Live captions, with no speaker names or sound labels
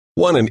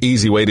Want an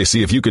easy way to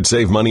see if you could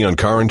save money on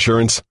car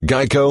insurance?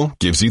 Geico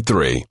gives you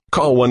 3.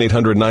 Call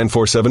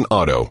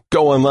 1-800-947-AUTO.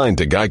 Go online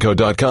to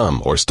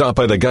geico.com or stop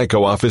by the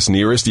Geico office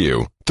nearest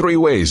you. 3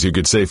 ways you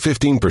could save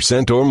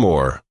 15% or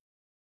more.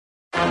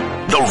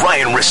 The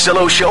Ryen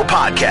Russillo Show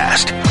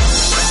podcast.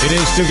 It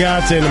is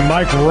Stugotz and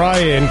Mike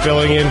Ryan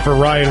filling in for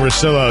Ryen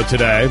Russillo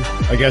today.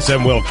 I guess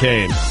I'm Will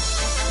Kane.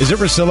 Is it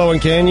Russillo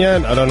and Kane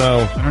yet? I don't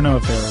know. I don't know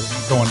if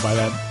they're going by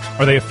that.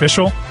 Are they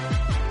official?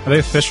 Are they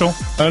official?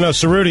 I don't know.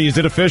 Cerruti, is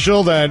it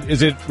official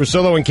is it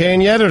Russillo and Kane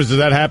yet, or does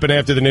that happen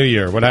after the new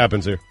year? What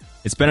happens here?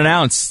 It's been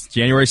announced,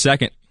 January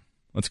 2nd.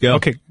 Let's go.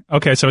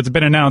 Okay, so it's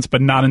been announced, but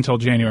not until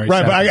January 2nd.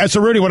 Right, but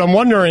Cerruti, what I'm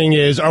wondering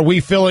is, are we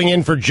filling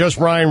in for just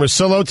Ryen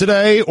Russillo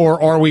today,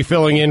 or are we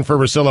filling in for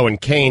Russillo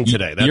and Kane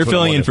today? You're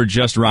filling in for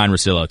just Ryen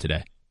Russillo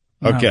today.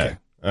 Okay.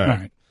 All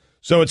right.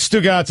 So it's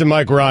Stugotz and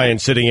Mike Ryan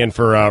sitting in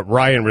for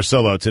Ryen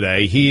Russillo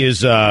today. He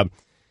is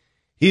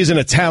in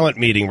a talent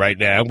meeting right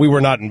now. We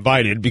were not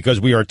invited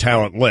because we are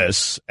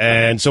talentless,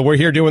 and so we're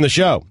here doing the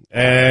show.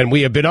 And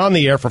we have been on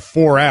the air for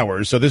 4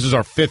 hours, so this is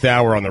our 5th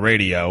hour on the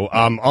radio.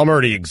 I'm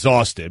already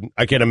exhausted.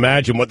 I can't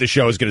imagine what the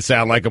show is going to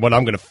sound like and what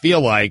I'm going to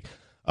feel like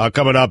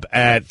coming up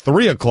at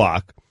 3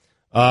 o'clock.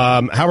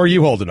 How are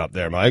you holding up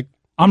there, Mike?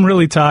 I'm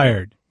really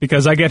tired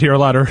because I get here a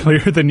lot earlier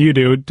than you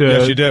do.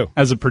 Yes, you do.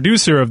 As a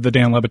producer of the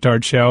Dan Le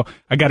Batard Show,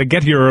 I got to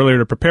get here earlier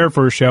to prepare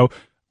for a show.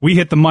 We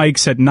hit the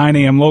mics at 9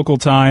 a.m. local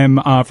time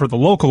for the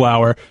local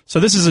hour,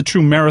 so this is a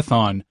true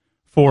marathon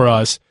for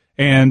us.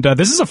 And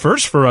this is a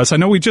first for us. I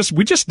know we just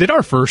did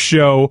our first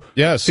show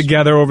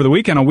together over the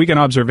weekend on Weekend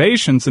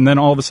Observations, and then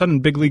all of a sudden,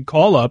 big league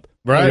call-up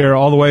here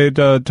all the way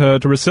to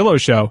Russillo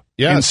Show.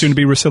 Yes. And soon to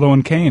be Russillo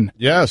and Kane.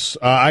 Yes,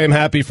 I am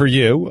happy for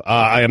you.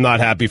 I am not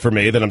happy for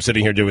me that I'm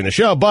sitting here doing the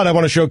show, but I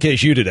want to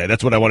showcase you today.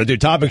 That's what I want to do.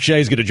 Todd McShay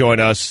is going to join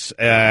us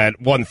at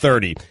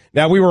 1:30.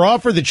 Now, we were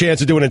offered the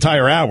chance to do an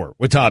entire hour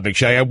with Todd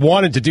McShay. I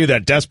wanted to do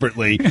that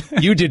desperately.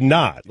 You did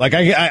not. Like,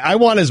 I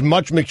want as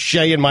much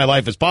McShay in my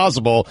life as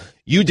possible.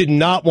 You did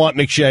not want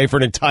McShay for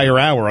an entire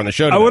hour on the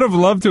show today. I would have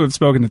loved to have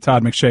spoken to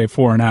Todd McShay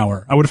for an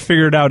hour. I would have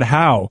figured out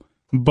how,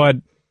 but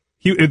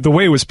the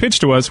way it was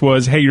pitched to us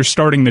was, hey, you're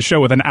starting the show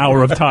with an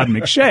hour of Todd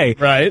McShay.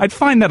 Right. I'd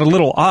find that a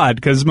little odd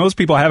because most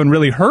people haven't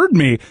really heard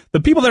me.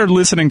 The people that are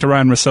listening to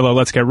Ryen Russillo,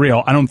 let's get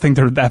real, I don't think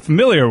they're that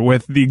familiar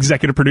with the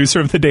executive producer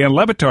of the Dan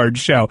Le Batard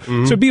Show.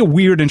 Mm-hmm. So it'd be a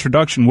weird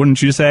introduction,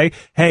 wouldn't you say?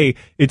 Hey,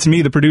 it's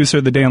me, the producer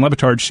of the Dan Le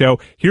Batard Show.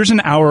 Here's an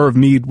hour of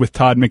me with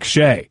Todd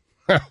McShay.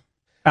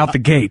 Out the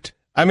gate.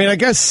 I mean, I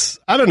guess,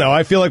 I don't know.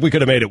 I feel like we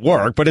could have made it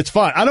work, but it's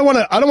fine. I don't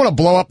want to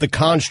blow up the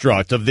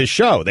construct of this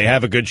show. They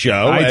have a good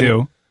show. I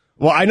do.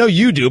 Well, I know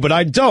you do, but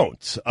I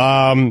don't.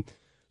 So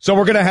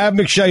we're going to have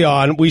McShay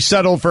on. We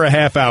settled for a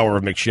half hour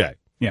of McShay.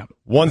 Yeah.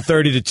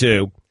 1:30 to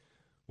 2.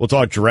 We'll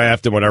talk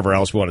draft and whatever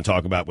else we want to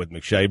talk about with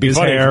McShay. His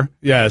hair.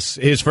 Yes.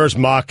 His first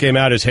mock came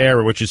out, his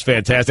hair, which is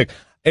fantastic.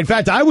 In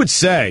fact, I would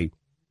say,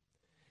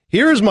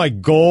 here's my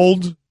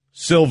gold,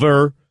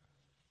 silver,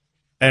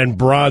 and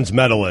bronze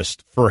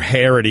medalist for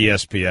hair at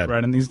ESPN.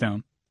 Writing these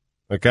down.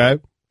 Okay?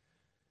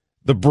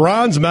 The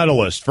bronze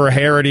medalist for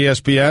hair at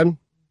ESPN,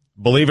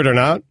 believe it or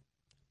not,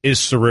 is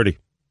Cerruti.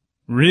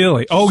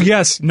 Really? Oh,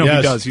 yes. No, yes.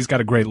 He does. He's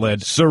got a great lid.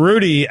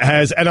 Cerruti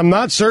has, and I'm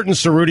not certain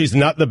Cerruti's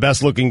not the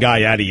best-looking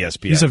guy at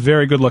ESPN. He's a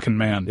very good-looking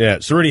man. Yeah.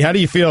 Cerruti, how do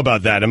you feel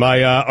about that?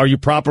 Are you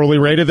properly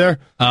rated there?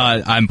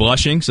 I'm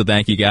blushing, so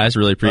thank you, guys.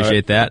 Really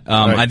appreciate that.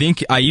 Right. I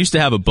think I used to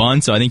have a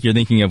bun, so I think you're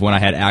thinking of when I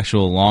had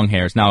actual long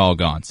hair. It's now all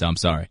gone, so I'm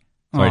sorry.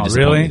 Sorry to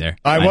disappoint really? you there.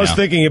 I was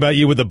thinking about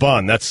you with the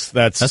bun. That's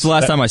the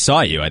last time I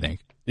saw you, I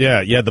think.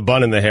 Yeah, the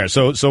bun and the hair.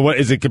 So what,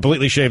 is it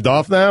completely shaved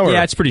off now? Or?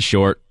 Yeah, it's pretty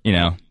short,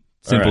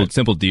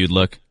 simple dude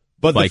look.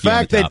 But the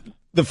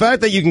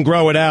fact that you can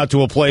grow it out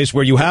to a place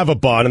where you have a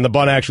bun and the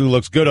bun actually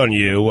looks good on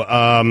you,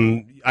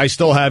 I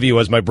still have you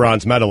as my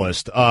bronze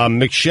medalist.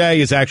 McShay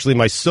is actually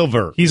my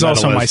silver. He's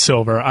medalist. also my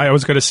silver. I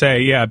was going to say,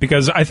 yeah,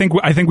 because I think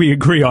we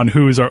agree on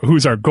who's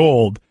our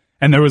gold.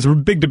 And there was a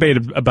big debate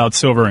about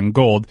silver and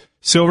gold.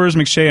 Silver is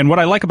McShay, and what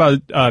I like about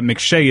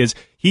McShay is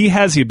he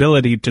has the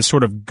ability to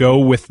sort of go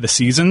with the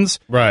seasons.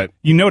 Right.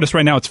 You notice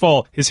right now it's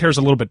fall. His hair's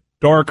a little bit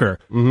darker.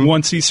 Mm-hmm.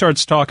 Once he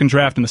starts talking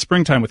draft in the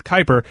springtime with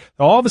Kuiper,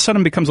 all of a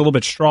sudden becomes a little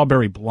bit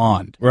strawberry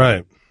blonde.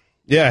 Right.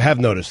 Yeah, I have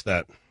noticed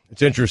that.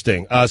 It's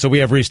interesting. So we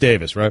have Rhys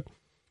Davis, right?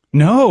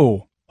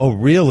 No. Oh,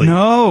 really?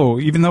 No,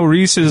 even though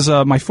Rhys is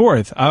my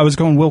fourth, I was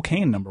going Will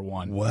Kane number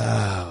one.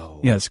 Wow.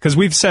 Yes, because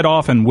we've said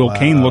often Will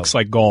Kane looks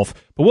like golf,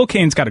 but Will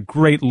Kane's got a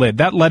great lid.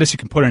 That lettuce you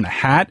can put in a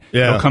hat.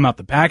 Yeah. It'll come out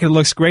the back. It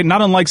looks great.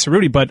 Not unlike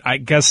Cerruti, but I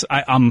guess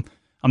I'm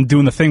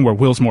doing the thing where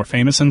Will's more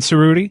famous than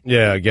Cerruti.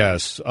 Yeah, I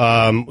guess.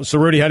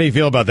 Cerruti, how do you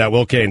feel about that?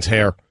 Will Kane's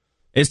hair.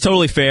 It's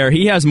totally fair.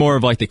 He has more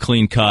of like the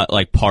clean cut,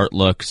 like part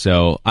look.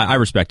 So I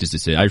respect his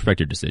decision. I respect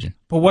your decision.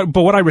 But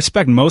what I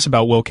respect most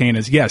about Will Kane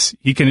is, yes,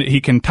 he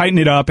can tighten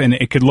it up and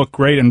it could look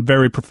great and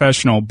very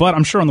professional. But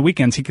I'm sure on the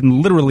weekends he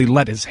can literally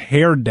let his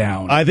hair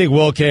down. I think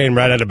Will Kane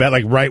right out of bed,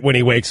 like right when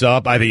he wakes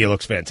up, I think he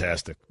looks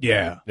fantastic.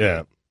 Yeah.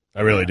 Yeah.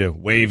 I really do.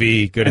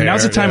 Wavy, good hair. And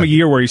now's the time of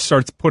year where he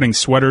starts putting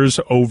sweaters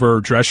over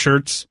dress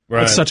shirts.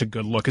 Right. It's such a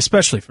good look,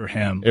 especially for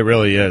him. It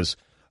really is.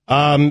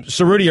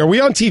 So, Rudy, are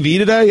we on TV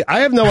today? I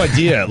have no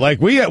idea.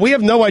 We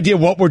have no idea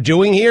what we're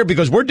doing here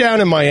because we're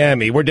down in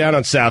Miami. We're down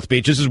on South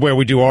Beach. This is where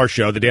we do our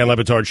show, the Dan Le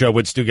Batard Show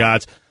with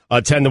Stugotz,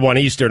 10 to 1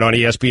 Eastern on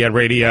ESPN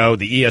Radio,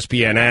 the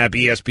ESPN app,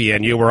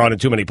 ESPNU. We're on in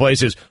too many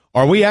places.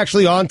 Are we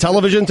actually on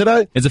television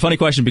today? It's a funny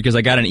question because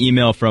I got an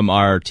email from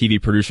our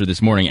TV producer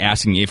this morning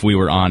asking if we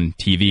were on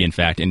TV, in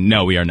fact, and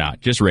no, we are not.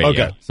 Just radio.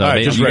 Okay. So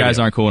right, if you guys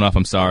aren't cool enough,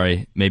 I'm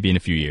sorry. Maybe in a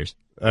few years.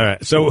 All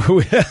right. So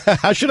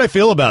how should I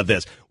feel about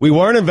this? We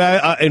weren't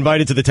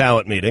invited to the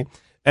talent meeting,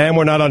 and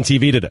we're not on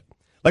TV today.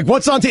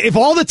 What's on TV? If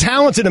all the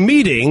talent's in a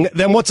meeting,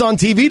 then what's on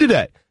TV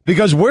today?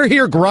 Because we're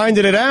here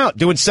grinding it out,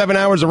 doing 7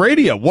 hours of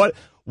radio.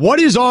 What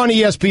is on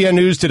ESPN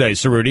News today,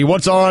 Cerruti?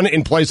 What's on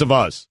in place of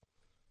us?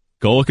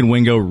 Golic and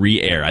Wingo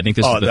re-air. I think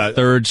this is the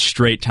third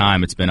straight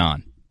time it's been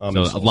on.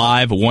 So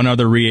live, one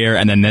other re-air,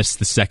 and then this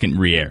the second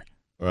re-air.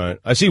 All right.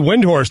 I see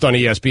Windhorst on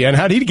ESPN.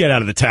 How'd he get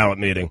out of the talent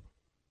meeting?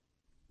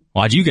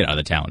 Why'd you get out of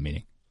the talent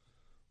meeting?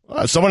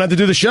 Someone had to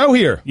do the show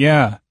here.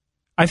 Yeah.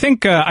 I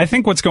think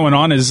what's going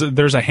on is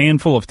there's a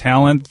handful of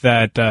talent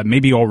that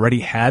maybe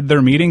already had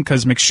their meeting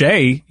because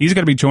McShay, he's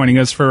going to be joining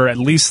us for at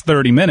least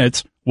 30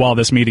 minutes while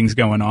this meeting's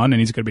going on, and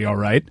he's going to be all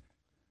right.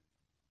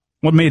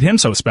 What made him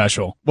so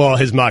special? Well,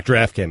 his mock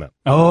draft came out.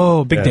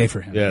 Oh, big day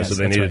for him. Yeah, yes, so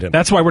they needed him.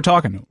 That's why we're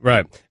talking to him.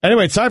 Right.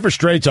 Anyway, it's time for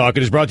Straight Talk.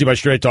 It is brought to you by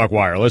Straight Talk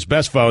Wireless.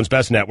 Best phones,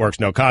 best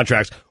networks, no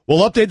contracts.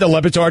 We'll update the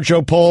Le Batard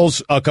Show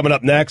polls coming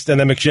up next, and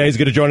then McShay's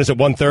going to join us at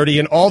 1:30.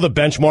 And all the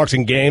benchmarks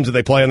and games that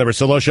they play on the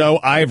Russillo Show,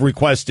 I've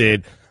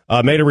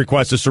made a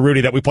request to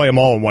Cerruti that we play them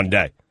all in one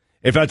day.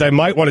 In fact, I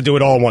might want to do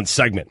it all in one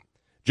segment.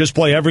 Just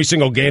play every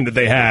single game that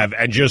they have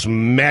and just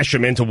mash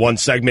them into one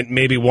segment,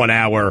 maybe 1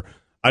 hour.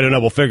 I don't know.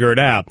 We'll figure it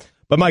out.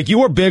 But, Mike, you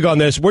were big on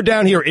this. We're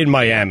down here in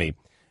Miami,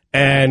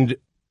 and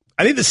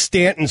I think the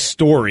Stanton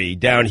story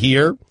down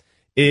here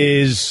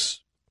is,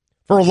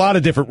 for a lot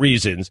of different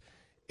reasons,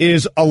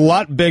 is a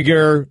lot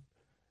bigger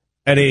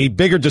and a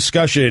bigger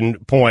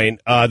discussion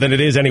point than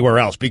it is anywhere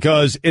else.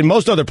 Because in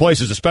most other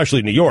places,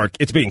 especially New York,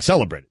 it's being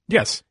celebrated.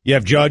 Yes. You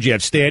have Judge, you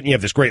have Stanton, you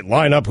have this great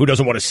lineup. Who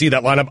doesn't want to see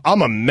that lineup?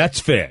 I'm a Mets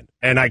fan,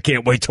 and I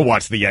can't wait to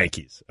watch the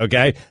Yankees,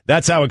 okay?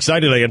 That's how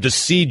excited I am to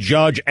see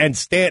Judge and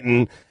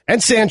Stanton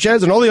and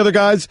Sanchez and all the other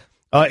guys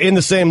in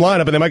the same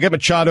lineup, and they might get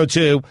Machado,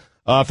 too,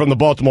 from the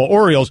Baltimore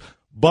Orioles.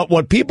 But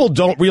what people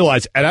don't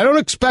realize, and I don't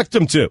expect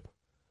them to,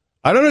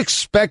 I don't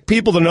expect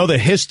people to know the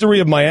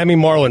history of Miami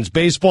Marlins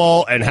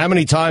baseball and how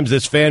many times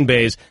this fan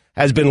base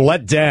has been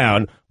let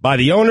down by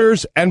the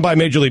owners and by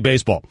Major League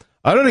Baseball.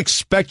 I don't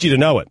expect you to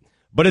know it,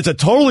 but it's a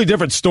totally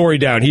different story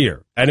down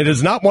here, and it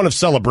is not one of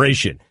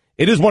celebration.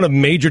 It is one of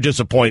major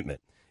disappointment.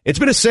 It's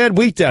been a sad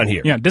week down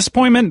here. Yeah,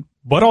 disappointment,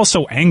 but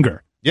also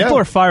anger. Yeah. People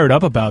are fired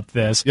up about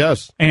this.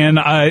 Yes. And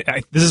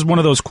this is one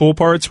of those cool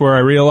parts where I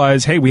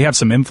realize, hey, we have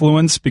some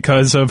influence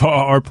because of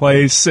our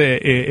place,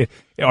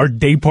 our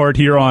day part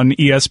here on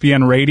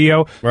ESPN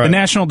Radio. Right. The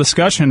national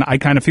discussion, I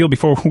kind of feel,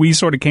 before we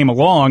sort of came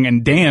along,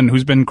 and Dan,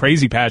 who's been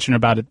crazy passionate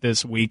about it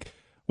this week,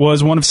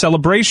 was one of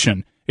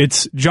celebration.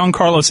 It's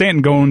Giancarlo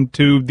Stanton going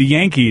to the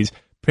Yankees,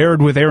 paired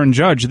with Aaron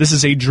Judge. This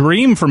is a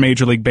dream for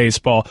Major League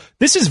Baseball.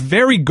 This is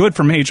very good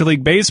for Major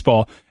League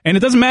Baseball. And it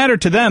doesn't matter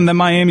to them that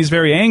Miami's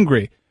very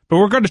angry. But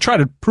we're going to try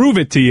to prove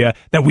it to you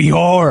that we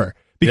are,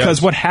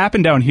 because what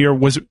happened down here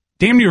was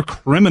damn near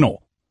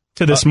criminal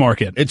to this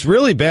market. It's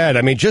really bad.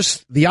 I mean,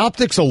 just the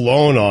optics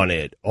alone on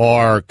it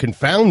are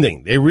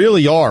confounding. They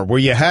really are. Where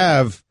you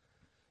have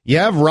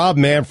Rob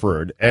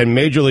Manfred and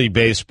Major League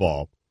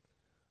Baseball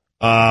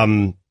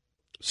selling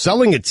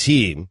a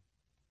team,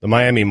 the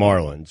Miami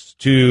Marlins,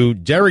 to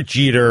Derek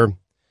Jeter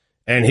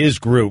and his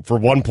group for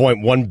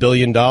 $1.1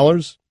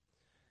 billion.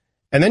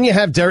 And then you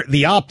have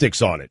the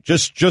optics on it.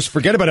 Just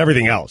forget about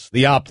everything else.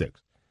 The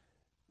optics.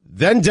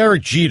 Then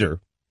Derek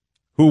Jeter,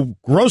 who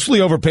grossly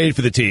overpaid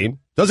for the team,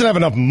 doesn't have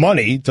enough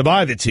money to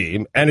buy the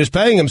team, and is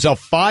paying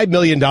himself $5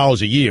 million a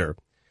year.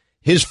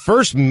 His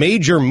first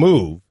major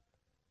move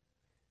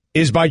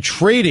is by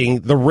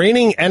trading the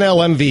reigning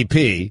NL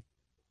MVP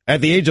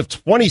at the age of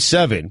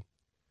 27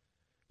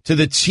 to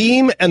the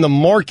team and the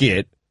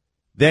market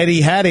that he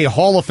had a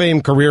Hall of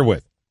Fame career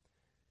with.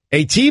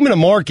 A team and a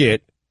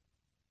market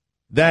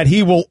that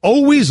he will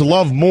always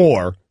love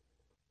more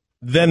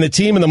than the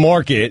team in the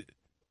market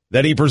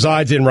that he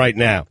presides in right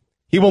now.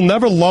 He will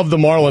never love the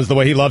Marlins the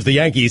way he loves the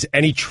Yankees,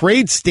 and he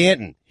trades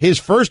Stanton. His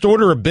first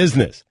order of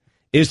business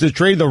is to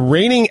trade the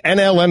reigning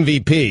NL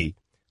MVP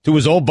to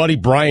his old buddy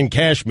Brian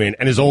Cashman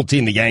and his old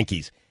team, the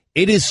Yankees.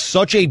 It is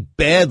such a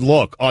bad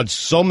look on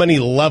so many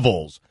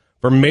levels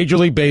for Major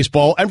League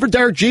Baseball and for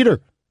Derek Jeter.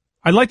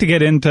 I'd like to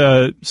get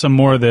into some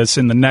more of this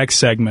in the next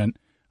segment.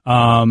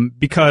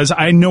 Because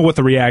I know what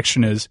the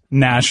reaction is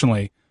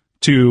nationally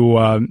to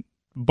a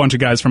bunch of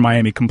guys from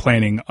Miami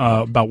complaining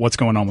about what's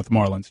going on with the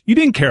Marlins. You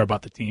didn't care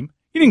about the team.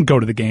 You didn't go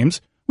to the games.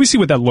 We see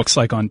what that looks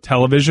like on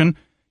television.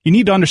 You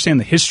need to understand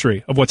the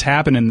history of what's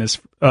happened in this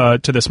to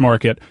this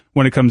market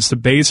when it comes to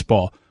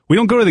baseball. We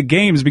don't go to the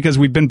games because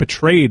we've been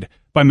betrayed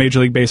by Major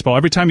League Baseball.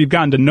 Every time you've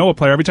gotten to know a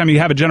player, every time you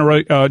have a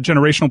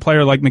generational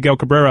player like Miguel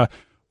Cabrera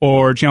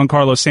or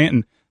Giancarlo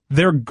Stanton,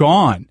 they're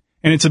gone.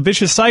 And it's a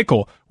vicious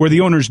cycle where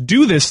the owners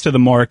do this to the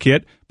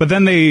market, but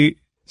then they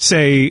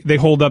say they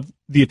hold up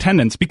the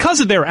attendance because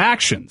of their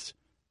actions.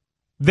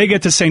 They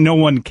get to say no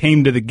one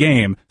came to the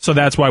game, so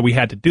that's why we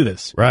had to do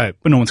this. Right.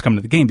 But no one's coming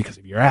to the game because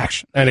of your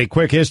action. And a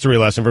quick history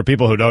lesson for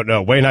people who don't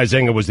know. Wayne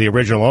Huizenga was the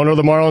original owner of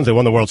the Marlins. They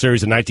won the World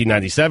Series in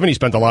 1997. He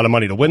spent a lot of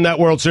money to win that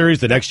World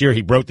Series. The next year,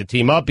 he broke the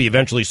team up. He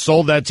eventually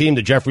sold that team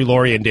to Jeffrey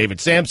Lurie and David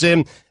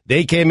Sampson.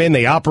 They came in,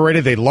 they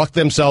operated, they lucked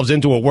themselves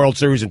into a World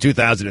Series in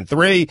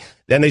 2003.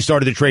 Then they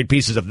started to trade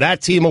pieces of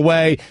that team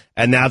away,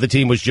 and now the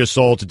team was just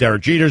sold to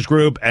Derek Jeter's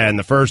group, and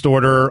the first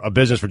order of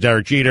business for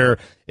Derek Jeter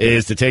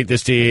is to take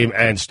this team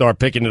and start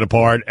picking it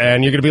apart,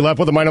 and you're going to be left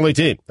with a minor league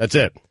team. That's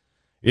it.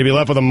 You're going to be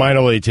left with a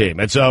minor league team.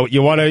 And so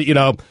you want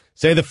to,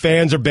 say the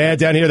fans are bad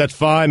down here, that's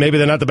fine. Maybe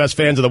they're not the best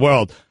fans of the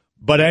world.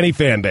 But any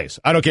fan base,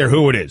 I don't care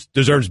who it is,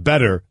 deserves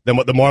better than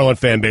what the Marlin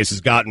fan base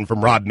has gotten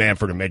from Rob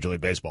Manfred in Major League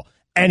Baseball.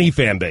 Any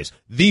fan base,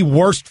 the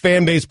worst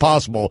fan base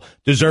possible,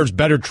 deserves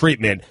better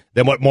treatment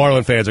than what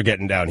Marlin fans are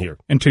getting down here.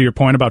 And to your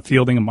point about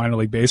fielding a minor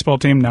league baseball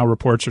team, now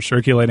reports are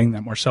circulating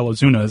that Marcell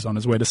Ozuna is on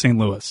his way to St.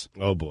 Louis.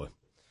 Oh, boy.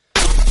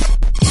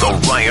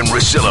 The Ryen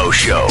Russillo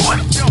Show.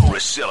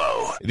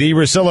 Russillo. The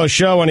Russillo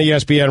Show on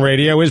ESPN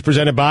Radio is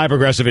presented by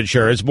Progressive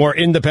Insurance. More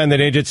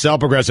independent agents sell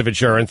Progressive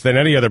Insurance than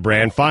any other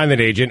brand. Find an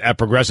agent at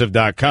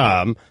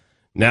Progressive.com.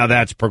 Now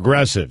that's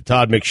Progressive.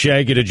 Todd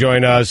McShay going to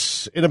join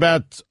us in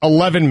about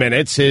 11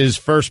 minutes. His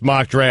first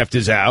mock draft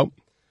is out,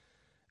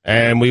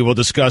 and we will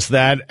discuss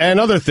that and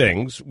other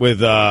things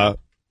with Todd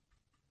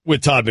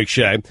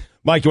McShay.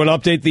 Mike, you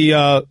want to update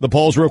the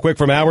polls real quick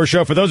from our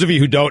show? For those of you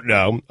who don't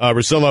know,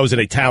 Russillo is in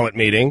a talent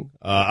meeting.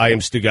 I am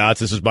Stugotz.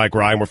 This is Mike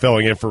Ryan. We're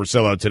filling in for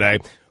Russillo today.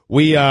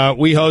 We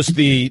host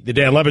the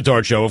Dan Le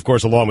Batard Show, of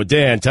course, along with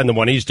Dan, 10 to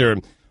 1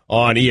 Eastern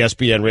on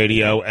ESPN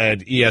Radio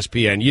and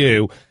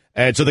ESPNU.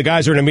 And so the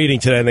guys are in a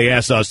meeting today, and they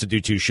asked us to do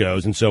two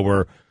shows, and so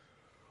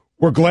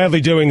we're gladly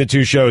doing the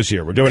two shows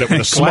here. We're doing it with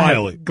a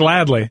smile.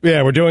 Gladly.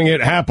 Yeah, we're doing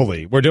it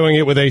happily. We're doing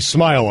it with a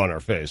smile on our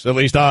face. At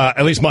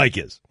least Mike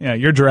is. Yeah,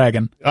 you're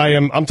dragging.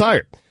 I'm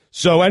tired.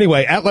 So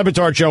anyway, at Le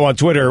Batard Show on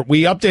Twitter,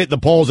 we update the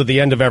polls at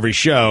the end of every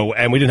show,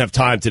 and we didn't have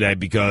time today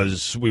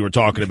because we were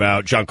talking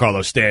about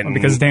Giancarlo Stanton.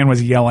 Because Dan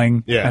was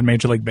yelling at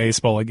Major League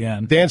Baseball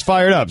again. Dan's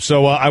fired up.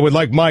 So I would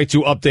like Mike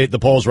to update the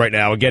polls right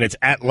now. Again, it's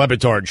at Le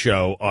Batard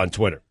Show on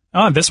Twitter.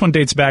 This one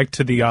dates back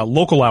to the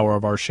local hour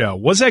of our show.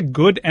 Was that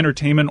good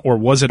entertainment or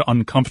was it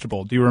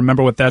uncomfortable? Do you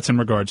remember what that's in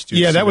regards to?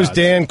 Yeah, that was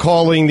Dan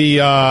calling the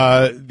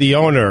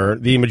owner,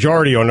 the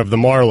majority owner of the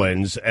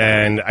Marlins,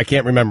 and I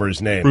can't remember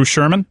his name. Bruce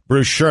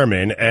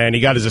Sherman, and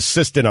he got his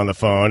assistant on the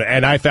phone,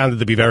 and I found it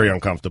to be very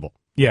uncomfortable.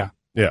 Yeah.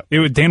 Yeah.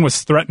 Dan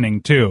was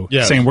threatening, too,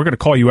 saying, we're going to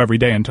call you every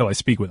day until I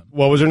speak with him.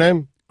 What was her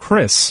name?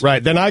 Chris.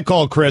 Right. Then I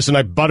called Chris, and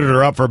I buttered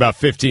her up for about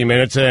 15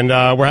 minutes, and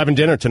we're having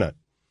dinner tonight.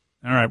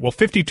 All right. Well,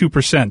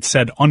 52%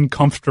 said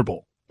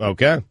uncomfortable.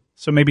 Okay.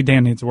 So maybe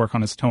Dan needs to work on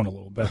his tone a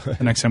little bit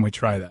the next time we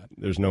try that.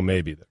 There's no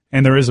maybe there.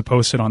 And there is a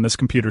post-it on this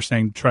computer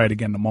saying try it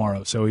again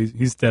tomorrow. So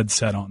he's dead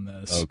set on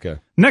this. Okay.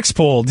 Next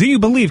poll. Do you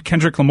believe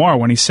Kendrick Lamar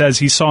when he says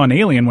he saw an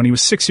alien when he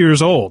was 6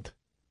 years old?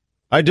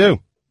 I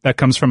do. That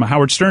comes from a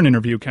Howard Stern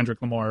interview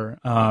Kendrick Lamar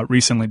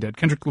recently did.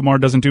 Kendrick Lamar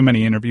doesn't do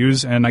many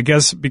interviews, and I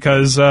guess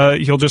because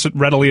he'll just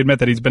readily admit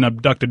that he's been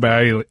abducted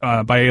by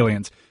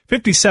aliens.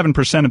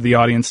 57% of the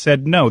audience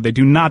said no, they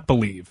do not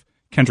believe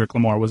Kendrick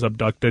Lamar was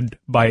abducted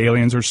by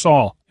aliens or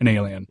saw an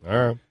alien. All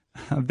right.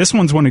 This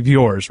one's one of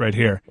yours right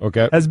here.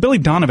 Okay. Has Billy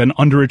Donovan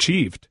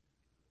underachieved?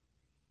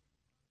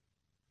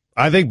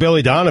 I think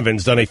Billy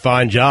Donovan's done a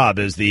fine job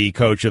as the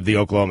coach of the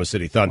Oklahoma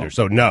City Thunder.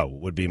 So no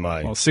would be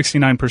my... Well,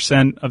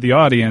 69% of the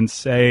audience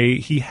say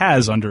he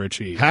has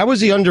underachieved. How has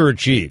he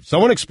underachieved?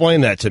 Someone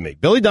explain that to me.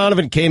 Billy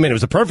Donovan came in. It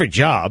was a perfect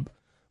job,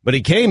 but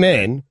he came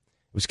in.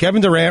 It was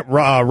Kevin Durant,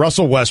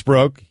 Russell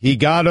Westbrook. He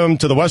got them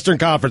to the Western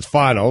Conference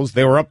Finals.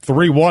 They were up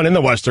 3-1 in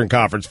the Western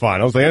Conference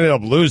Finals. They ended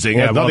up losing.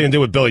 It had nothing to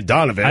do with Billy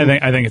Donovan.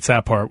 I think it's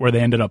that part where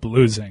they ended up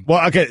losing.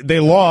 Well, okay, they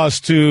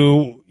lost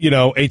to,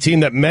 a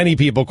team that many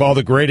people call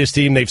the greatest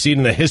team they've seen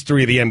in the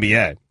history of the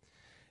NBA.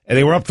 And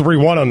they were up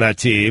 3-1 on that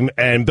team,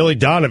 and Billy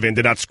Donovan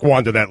did not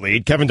squander that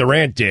lead. Kevin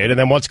Durant did, and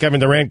then once Kevin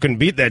Durant couldn't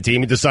beat that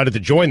team, he decided to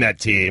join that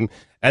team.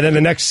 And then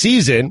the next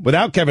season,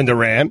 without Kevin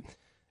Durant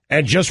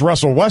and just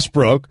Russell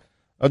Westbrook,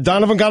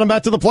 Donovan got him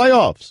back to the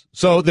playoffs.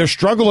 So they're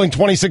struggling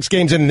 26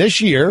 games in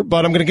this year,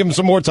 but I'm going to give them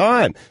some more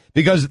time.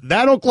 Because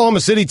that Oklahoma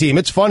City team,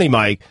 it's funny,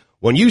 Mike,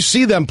 when you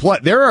see them play,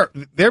 there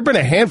have been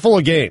a handful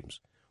of games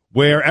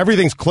where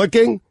everything's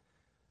clicking.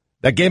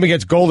 That game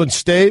against Golden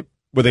State,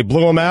 where they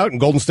blew them out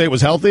and Golden State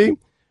was healthy,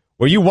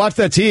 where you watch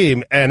that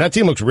team, and that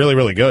team looks really,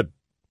 really good.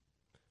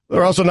 There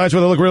are also nights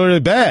where they look really,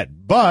 really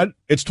bad. But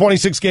it's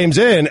 26 games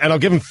in, and I'll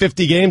give them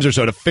 50 games or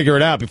so to figure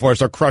it out before I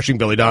start crushing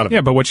Billy Donovan.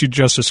 Yeah, but what you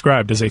just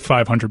described is a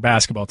 500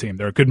 basketball team.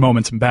 There are good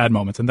moments and bad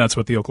moments, and that's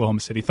what the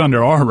Oklahoma City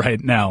Thunder are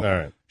right now. All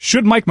right.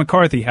 Should Mike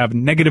McCarthy have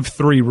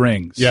 -3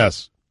 rings?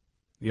 Yes.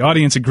 The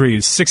audience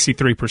agrees.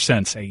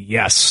 63% say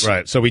yes.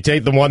 Right. So we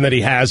take the one that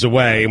he has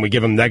away, and we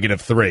give him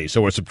 -3.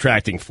 So we're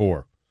subtracting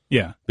 4.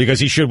 Yeah. Because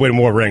he should win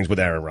more rings with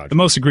Aaron Rodgers. The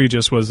most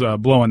egregious was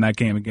blowing that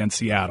game against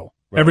Seattle.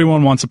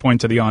 Everyone wants to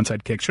point to the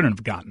onside kick. Shouldn't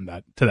have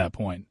gotten to that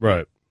point.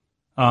 Right.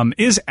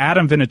 Is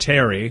Adam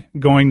Vinatieri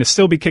going to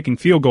still be kicking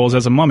field goals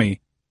as a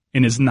mummy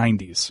in his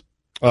 90s?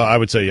 I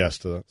would say yes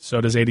to that. So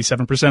does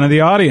 87% of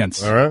the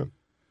audience. All right.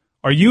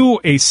 Are you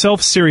a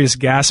self-serious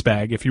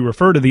gasbag if you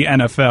refer to the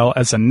NFL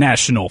as a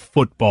National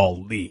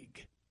Football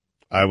League?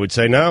 I would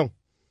say no.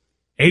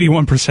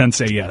 81%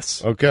 say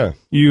yes. Okay.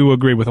 You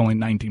agree with only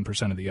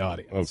 19% of the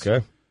audience.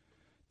 Okay.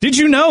 Did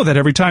you know that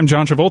every time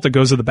John Travolta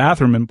goes to the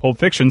bathroom in Pulp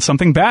Fiction,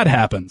 something bad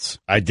happens?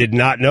 I did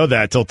not know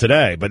that till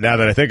today, but now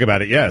that I think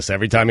about it, yes,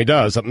 every time he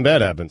does, something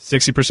bad happens.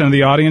 60% of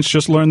the audience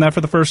just learned that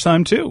for the first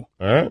time, too.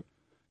 All right.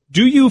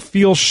 Do you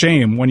feel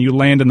shame when you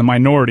land in the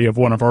minority of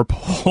one of our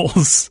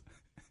polls?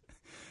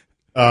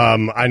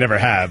 I never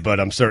have, but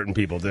I'm certain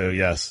people do,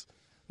 yes.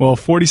 Well,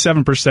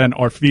 47%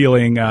 are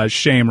feeling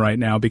shame right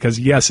now because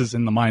yes is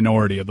in the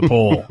minority of the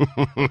poll.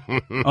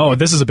 Oh,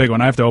 this is a big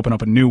one. I have to open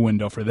up a new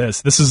window for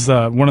this. This is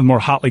one of the more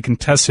hotly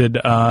contested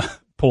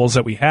polls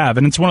that we have,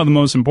 and it's one of the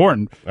most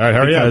important. All right,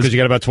 hurry up, because you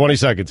got about 20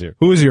 seconds here.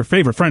 Who is your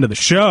favorite friend of the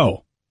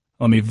show?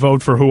 Let me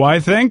vote for who I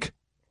think.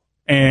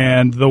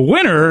 And the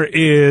winner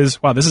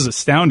is, wow, this is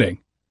astounding,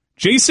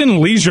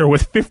 Jason Leisure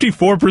with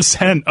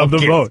 54% of the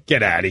vote.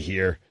 Get out of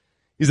here.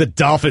 He's a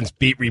Dolphins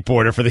beat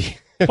reporter for the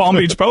Palm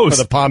Beach Post.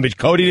 For the Palm Beach.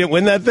 Cody didn't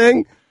win that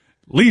thing?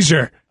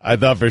 Leisure. I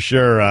thought for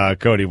sure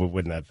Cody would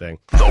win that thing.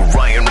 The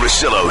Ryen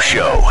Russillo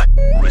Show.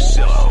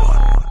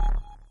 Russillo.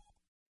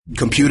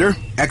 Computer,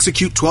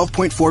 execute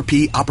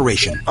 12.4p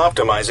operation.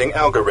 Optimizing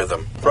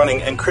algorithm. Running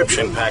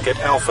encryption packet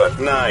alpha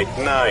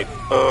 990.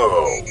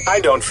 Oh, I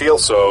don't feel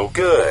so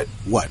good.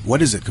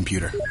 What is it,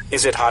 computer?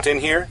 Is it hot in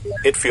here?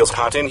 It feels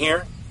hot in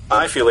here.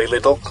 I feel a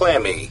little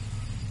clammy.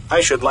 I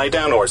should lie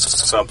down or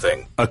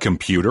something. A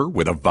computer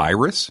with a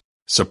virus?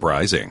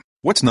 Surprising.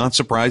 What's not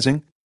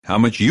surprising? How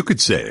much you could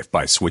save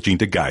by switching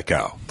to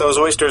Geico. Those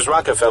oysters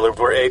Rockefeller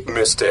were a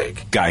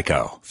mistake.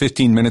 Geico.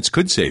 15 minutes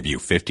could save you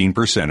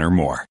 15% or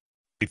more.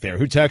 There.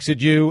 Who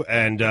texted you,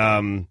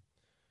 and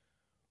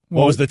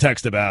what was the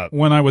text about?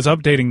 When I was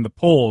updating the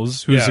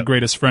polls, who's the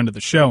greatest friend of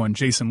the show, and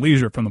Jason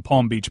Leisure from the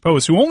Palm Beach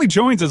Post, who only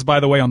joins us, by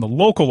the way, on the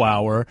local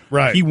hour.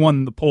 Right. He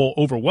won the poll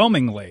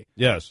overwhelmingly.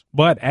 Yes.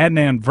 But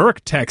Adnan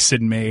Verk texted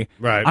me,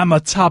 right. I'm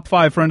a top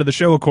 5 friend of the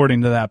show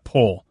according to that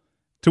poll.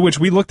 To which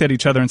we looked at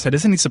each other and said,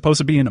 isn't he supposed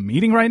to be in a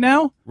meeting right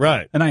now?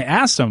 Right. And I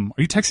asked him,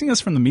 are you texting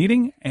us from the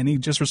meeting? And he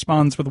just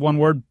responds with one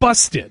word,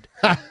 busted.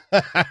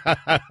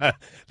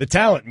 The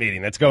talent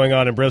meeting that's going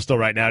on in Bristol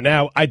right now.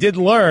 Now, I did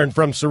learn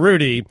from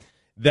Cerruti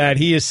that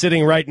he is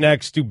sitting right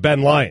next to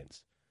Ben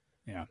Lyons.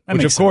 Yeah.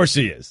 Which, of course,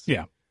 he is.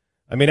 Yeah.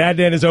 I mean,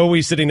 Adnan is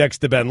always sitting next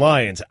to Ben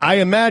Lyons. I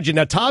imagine,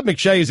 now Todd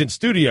McShay is in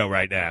studio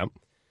right now.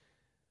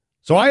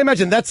 So I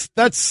imagine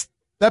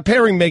that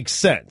pairing makes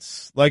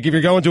sense. Like, if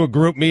you're going to a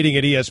group meeting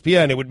at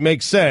ESPN, it would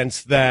make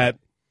sense that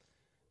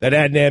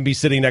Adnan be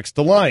sitting next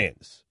to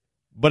Lyons.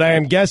 But I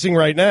am guessing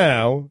right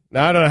now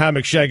I don't know how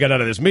McShay got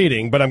out of this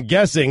meeting, but I'm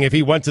guessing if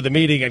he went to the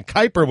meeting and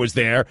Kuiper was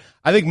there,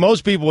 I think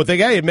most people would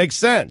think, hey, it makes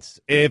sense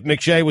if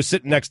McShay was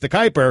sitting next to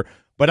Kuiper.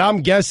 But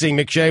I'm guessing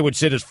McShay would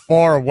sit as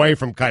far away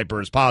from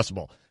Kuiper as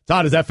possible.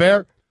 Todd, is that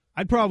fair?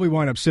 I'd probably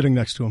wind up sitting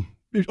next to him.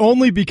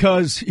 Only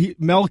because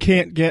Mel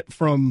can't get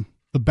from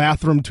the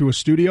bathroom to a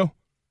studio.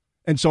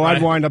 And so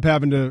I'd wind up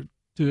having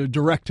to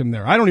direct him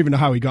there. I don't even know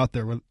how he got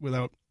there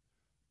without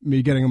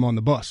me getting him on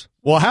the bus.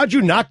 Well, how'd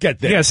you not get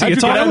there? Yeah, see, I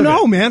don't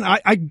know, man.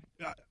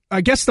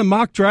 I guess the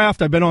mock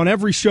draft, I've been on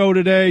every show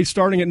today,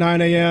 starting at 9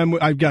 a.m.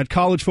 I've got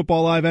College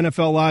Football Live,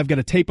 NFL Live, got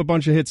to tape a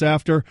bunch of hits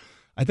after.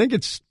 I think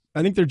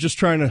they're just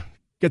trying to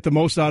get the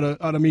most out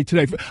of me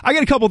today. I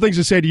got a couple things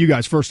to say to you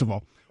guys, first of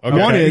all. Okay.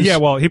 One is... Yeah,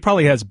 well, he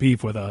probably has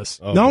beef with us.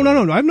 Oh,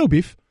 no, I have no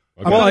beef.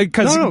 Okay. Well,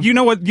 because you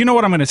know what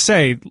I'm going to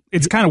say.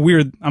 It's kind of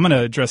weird. I'm going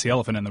to address the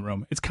elephant in the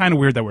room. It's kind of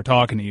weird that we're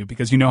talking to you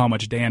because you know how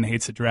much Dan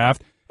hates the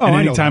draft. And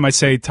anytime I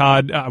say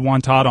Todd, I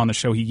want Todd on the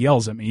show, he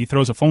yells at me. He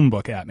throws a phone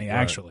book at me.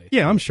 Actually,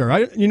 yeah, I'm sure.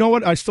 You know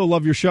what? I still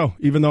love your show,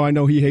 even though I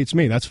know he hates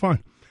me. That's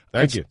fine.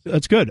 Thank you.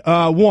 That's good.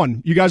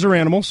 One, you guys are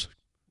animals.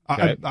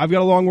 Okay. I've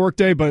got a long work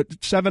day,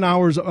 but 7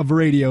 hours of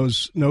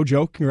radio's no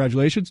joke.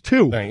 Congratulations.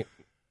 2, Thank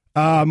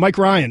you. Mike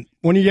Ryan,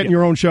 when are you getting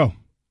your own show?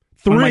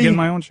 3, am I getting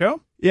my own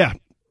show? Yeah.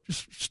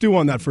 Just stew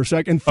on that for a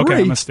second. 3, okay, I'm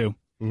going to stew.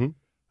 Mm-hmm.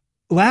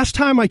 Last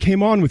time I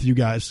came on with you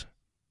guys,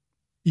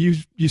 you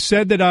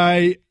said that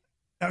I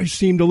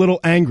seemed a little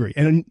angry,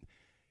 and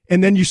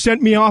then you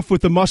sent me off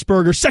with the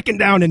Musburger 2nd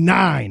down and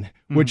 9,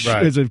 which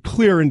is a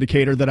clear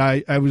indicator that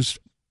I was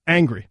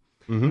angry.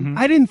 Mm-hmm.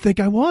 I didn't think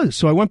I was,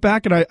 so I went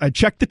back and I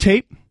checked the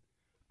tape.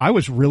 I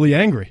was really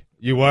angry.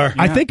 You were? Yeah.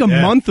 I think a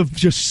month of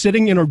just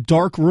sitting in a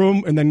dark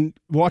room and then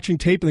watching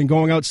tape and then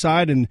going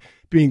outside and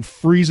being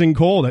freezing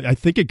cold, I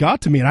think it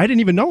got to me, and I didn't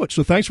even know it.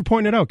 So thanks for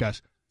pointing it out,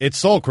 guys. It's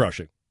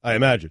soul-crushing, I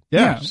imagine.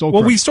 Yeah.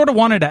 Well, we sort of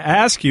wanted to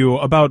ask you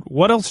about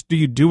what else do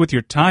you do with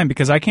your time,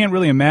 because I can't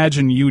really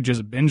imagine you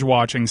just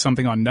binge-watching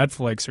something on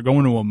Netflix or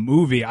going to a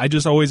movie. I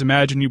just always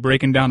imagine you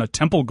breaking down a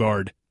Temple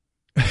Guard.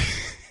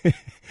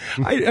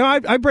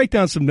 I break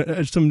down some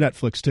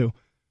Netflix, too.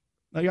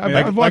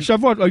 I've watched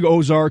like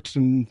Ozarks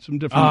and some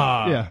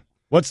different.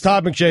 What's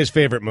Todd McShay's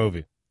favorite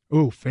movie?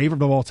 Ooh,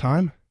 favorite of all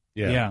time?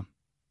 Yeah.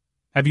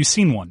 Have you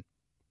seen one?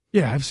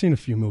 Yeah, I've seen a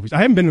few movies.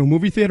 I haven't been to a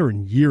movie theater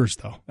in years,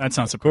 though. That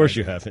sounds surprising. Of course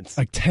you haven't.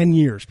 Like 10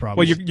 years,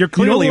 probably. Well, you're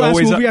clearly the last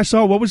always movie I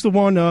saw. What was the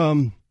one?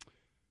 Oh,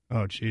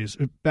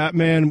 jeez,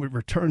 Batman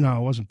Return. No,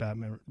 it wasn't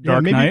Batman.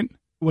 Dark Knight.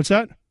 What's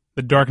that?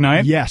 The Dark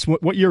Knight. Yes.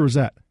 What year was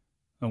that?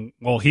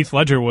 Well, Heath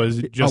Ledger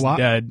was just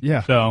dead.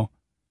 Yeah. So,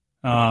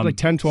 like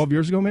 10, 12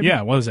 years ago, maybe.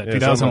 Yeah. What was that?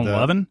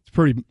 2011. It's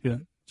pretty. Yeah.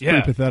 It's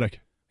pretty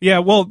pathetic. Yeah.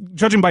 Well,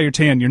 judging by your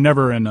tan, you're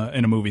never in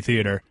a movie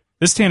theater.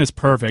 This tan is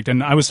perfect,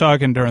 and I was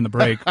talking during the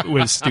break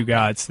with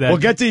Stugotz that we'll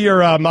get to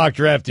your mock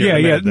draft here.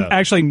 Yeah.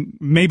 Actually,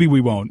 maybe we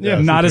won't. Yeah,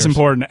 not as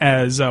important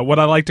as what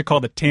I like to call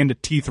the tan to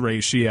teeth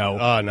ratio.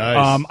 Oh,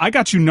 nice. I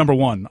got you number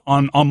one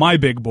on my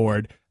big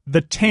board.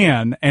 The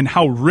tan and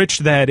how rich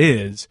that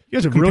is. You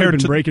guys have really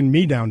been breaking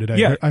me down today.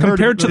 Yeah, I compared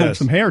heard to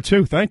some hair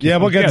too. Thank you. Yeah,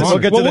 we'll get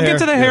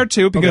to the hair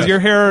too, because your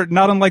hair,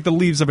 not unlike the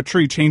leaves of a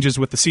tree, changes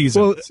with the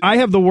seasons. Well, I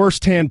have the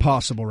worst tan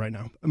possible right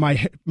now.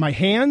 My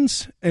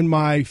hands and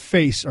my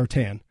face are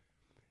tan.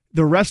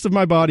 The rest of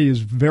my body is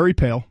very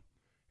pale,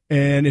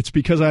 and it's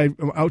because I'm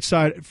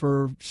outside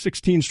for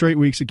 16 straight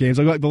weeks at games.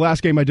 Like the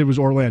last game I did was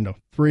Orlando,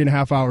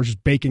 3.5 hours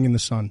just baking in the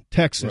sun.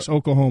 Texas,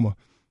 Oklahoma.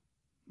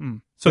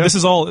 So this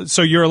is all.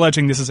 So you're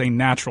alleging this is a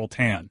natural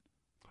tan?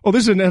 Oh,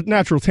 this is a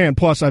natural tan.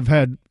 Plus, I've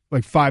had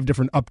like 5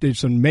 different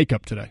updates on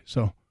makeup today.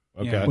 So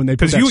when they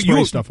put that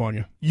spray stuff on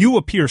you, you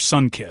appear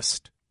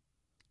sun-kissed.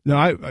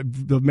 No,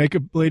 the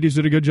makeup ladies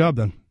did a good job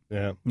then.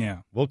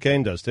 Yeah. Will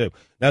Kane does too.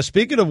 Now,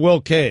 speaking of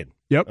Will Kane,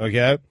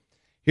 okay,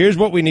 here's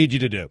what we need you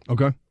to do.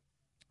 Okay.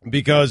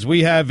 Because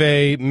we have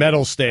a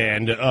medal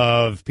stand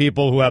of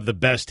people who have the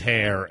best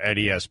hair at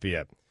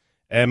ESPN.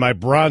 And my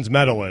bronze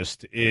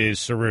medalist is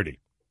Cerruti.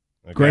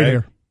 Okay? Great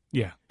hair.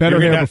 Yeah.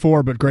 Better hair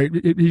before, but great.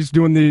 He's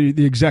doing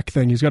the exec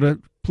thing. He's got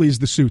to please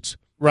the suits.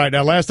 Right.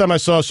 Now, last time I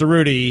saw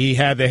Cerruti, he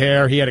had the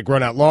hair. He had it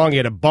grown out long. He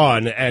had a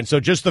bun. And so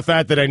just the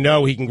fact that I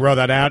know he can grow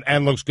that out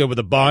and looks good with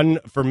a bun,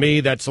 for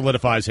me, that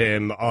solidifies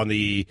him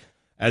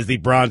as the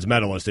bronze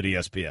medalist at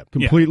ESPN.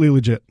 Completely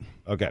legit.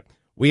 Okay.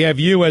 We have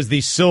you as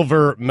the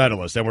silver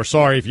medalist, and we're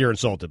sorry if you're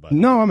insulted by that.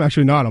 No, I'm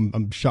actually not.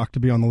 I'm shocked to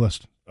be on the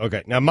list.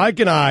 Okay. Now,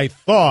 Mike and I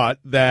thought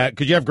that,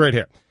 because you have great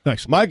hair.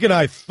 Thanks. Mike and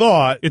I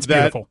thought it's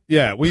beautiful.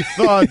 Yeah, we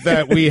thought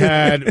that we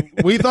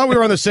thought we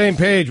were on the same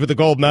page with the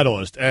gold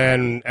medalist,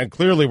 and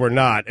clearly we're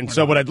not. And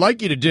so what I'd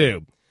like you to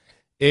do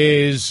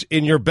is,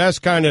 in your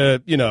best kind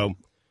of,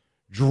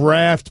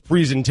 draft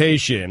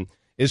presentation,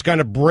 is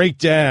kind of break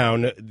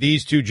down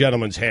these two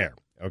gentlemen's hair.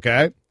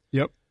 Okay?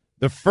 Yep.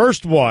 The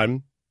first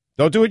one,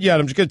 don't do it yet.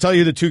 I'm just going to tell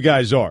you who the two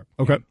guys are.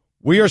 Okay.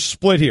 We are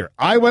split here.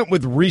 I went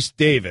with Rhys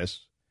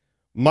Davis.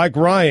 Mike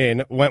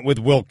Ryan went with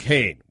Will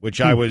Kane,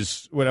 which I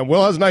was.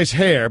 Will has nice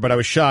hair, but I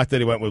was shocked that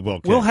he went with Will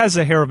Kane. Will has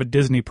the hair of a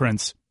Disney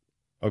prince.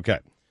 Okay.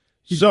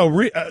 So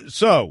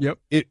yep.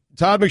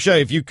 Todd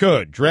McShay, if you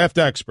could, draft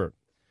expert,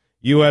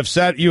 you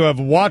have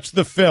watched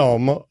the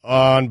film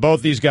on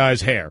both these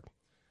guys' hair.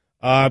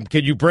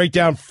 Can you break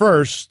down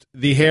first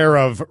the hair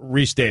of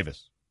Rhys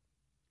Davis?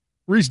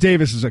 Rhys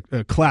Davis is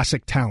a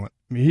classic talent.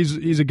 I mean,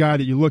 he's a guy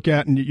that you look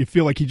at and you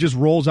feel like he just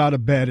rolls out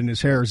of bed and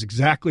his hair is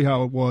exactly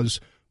how it was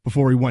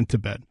before he went to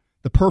bed.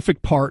 The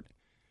perfect part.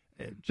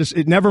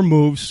 It never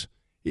moves.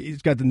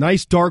 He's got the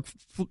nice dark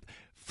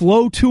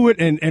flow to it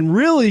and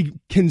really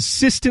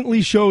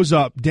consistently shows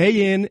up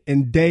day in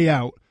and day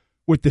out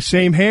with the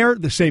same hair,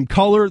 the same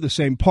color, the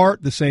same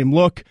part, the same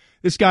look.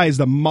 This guy is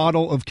the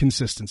model of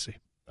consistency.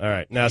 All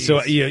right. Now,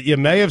 so you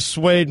may have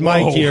swayed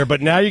Mike here,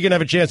 but now you're going to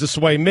have a chance to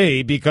sway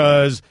me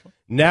because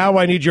now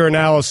I need your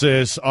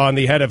analysis on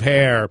the head of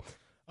hair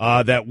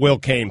that Will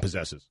Kane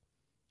possesses.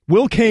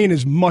 Will Kane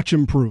is much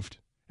improved.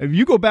 If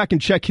you go back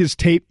and check his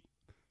tape,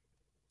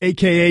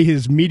 a.k.a.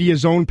 his media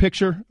zone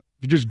picture,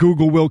 if you just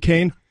Google Will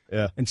Kane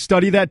and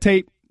study that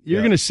tape,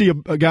 you're going to see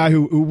a guy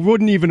who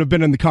wouldn't even have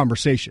been in the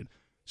conversation.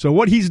 So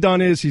what he's done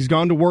is he's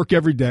gone to work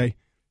every day.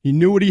 He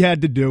knew what he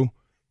had to do.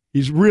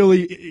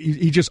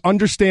 He just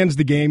understands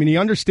the game, and he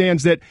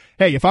understands that,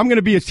 hey, if I'm going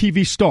to be a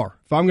TV star,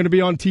 if I'm going to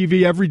be on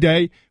TV every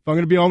day, if I'm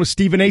going to be on with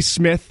Stephen A.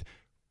 Smith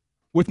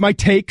with my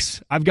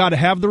takes, I've got to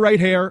have the right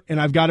hair,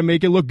 and I've got to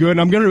make it look good, and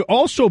I'm going to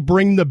also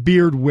bring the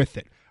beard with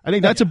it. I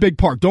think that's a big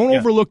part. Don't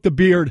overlook the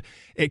beard.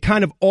 It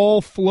kind of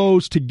all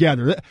flows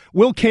together.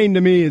 Will Kane,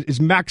 to me, is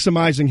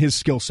maximizing his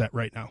skill set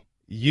right now.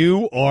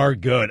 You are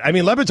good. I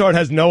mean, Levitard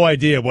has no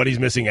idea what he's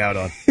missing out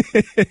on.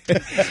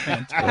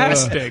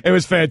 Fantastic. It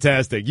was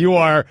fantastic. You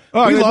are.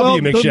 We love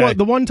you, McShay.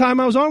 The one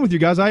time I was on with you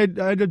guys, I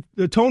had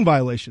a tone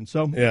violation.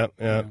 So yeah,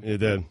 you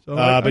did.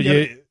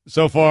 So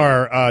so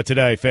far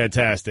today,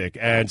 fantastic,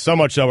 and so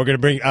much so we're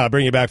going to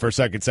bring you back for a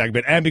second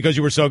segment, and because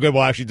you were so good,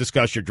 we'll actually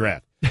discuss your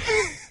draft.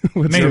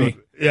 Maybe.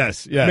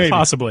 Yes. Maybe.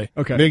 Possibly.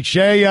 Okay.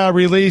 McShay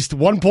released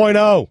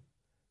 1.0,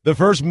 the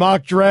first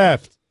mock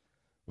draft.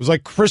 It was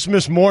like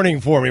Christmas morning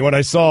for me when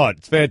I saw it.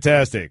 It's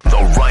fantastic.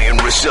 The Ryen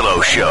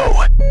Russillo Show.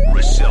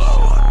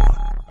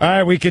 All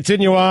right, we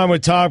continue on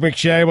with Todd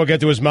McShay. We'll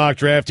get to his mock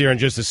draft here in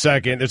just a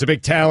second. There's a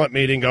big talent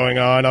meeting going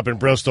on up in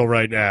Bristol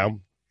right now.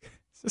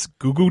 Is this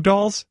Goo Goo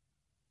Dolls?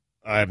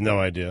 I have no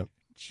idea.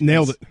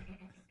 Nailed it.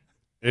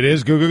 It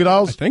is Goo Goo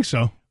Dolls? I think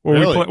so.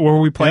 Were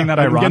we playing that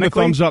ironically? I'm getting a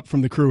thumbs up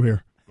from the crew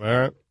here.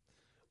 All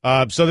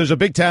right. So there's a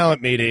big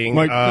talent meeting.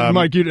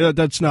 Mike,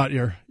 that's not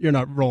you're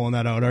not rolling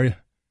that out, are you?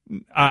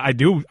 I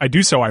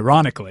do so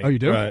ironically. Oh, you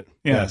do? Right.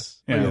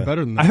 Yes. Yeah. You're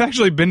better than that. I've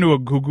actually been to a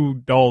Goo Goo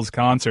Dolls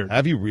concert.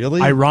 Have you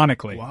really?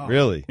 Ironically. Wow.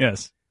 Really?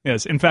 Yes.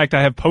 In fact,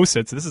 I have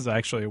Post-its. This is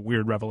actually a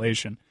weird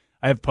revelation.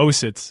 I have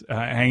Post-its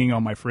hanging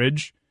on my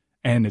fridge,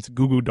 and it's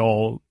Goo Goo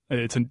Doll.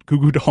 It's a Goo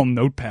Goo Doll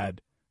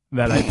notepad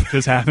that I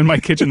just have in my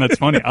kitchen. That's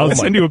funny. I'll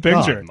send you a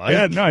picture. God,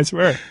 yeah, no, I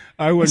swear.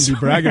 I wouldn't be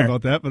bragging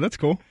about that, but that's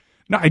cool.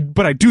 No,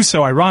 but I do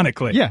so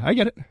ironically. Yeah, I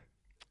get it.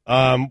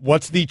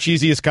 What's the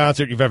cheesiest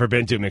concert you've ever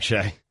been to,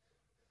 McShay?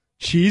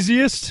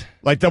 Cheesiest?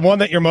 Like the one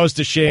that you're most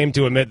ashamed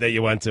to admit that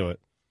you went to it.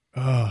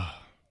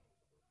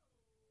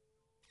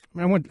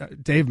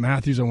 Dave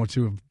Matthews I went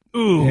to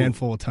a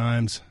handful of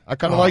times. I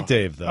kind of like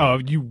Dave, though. Oh,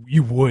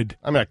 you would.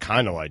 I mean, I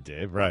kind of like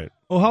Dave, right.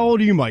 Well, how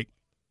old are you, Mike?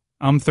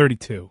 I'm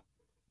 32.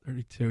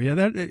 32. Yeah,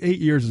 that 8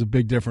 years is a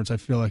big difference, I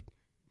feel like.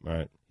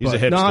 Right. He's a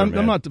hipster, no, man.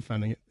 I'm not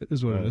defending it. It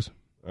is what it is.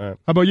 All right.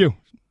 How about you,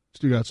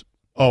 Stugotz?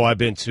 Oh, I've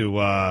been to,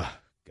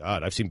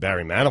 I've seen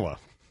Barry Manilow.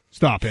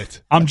 Stop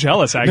it. I'm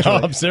jealous, actually.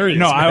 No, I'm serious.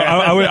 No,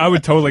 I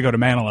would totally go to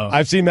Manilow.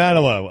 I've seen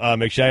Manilow,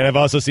 McShay, and I've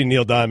also seen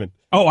Neil Diamond.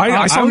 Oh,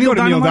 I saw Neil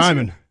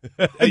Diamond.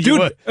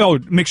 Dude,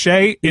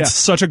 McShay, it's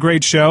such a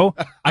great show.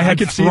 I had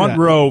front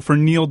row for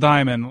Neil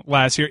Diamond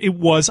last year. It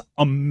was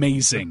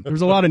amazing. There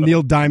was a lot of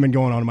Neil Diamond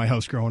going on in my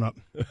house growing up.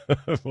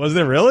 Was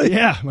there really?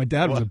 Yeah, my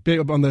dad was a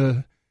big on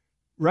the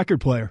record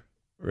player.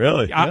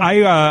 Really?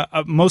 Yeah.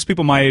 Most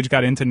people my age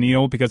got into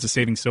Neil because of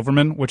Saving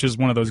Silverman, which is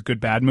one of those good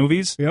bad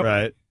movies. Yep.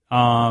 Right.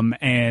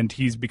 And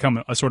he's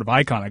become a sort of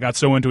icon. I got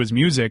so into his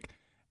music,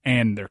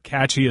 and they're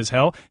catchy as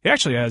hell. He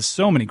actually has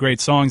so many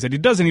great songs that he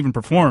doesn't even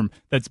perform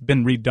that's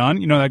been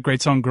redone. You know that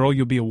great song, Girl,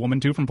 You'll Be a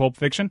Woman Too, from Pulp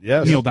Fiction?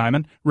 Yes. Neil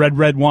Diamond. Red,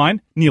 Red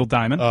Wine, Neil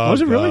Diamond. Oh,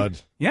 was it really?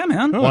 God. Yeah,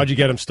 man. Why'd you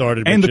get him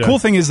started? And the cool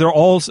thing is they're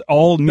all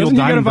Neil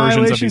Diamond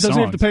versions of these songs. Doesn't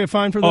he have to pay a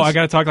fine for this? Oh, I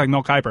got to talk like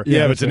Mel Kiper.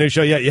 Yeah, but it's a new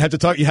show. Yeah, you have to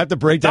talk. You have to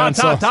break down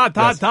songs.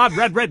 Todd,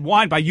 Red, Red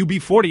Wine by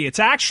UB40. It's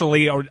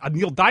actually a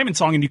Neil Diamond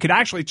song, and you could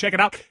actually check it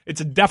out.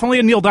 It's definitely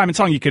a Neil Diamond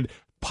song. You could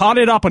pot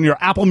it up on your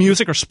Apple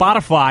Music or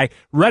Spotify.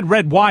 Red,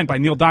 Red Wine by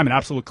Neil Diamond.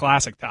 Absolute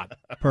classic, Todd.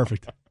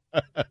 Perfect.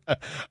 All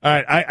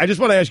right, I just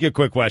want to ask you a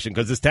quick question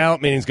because this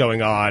talent meeting's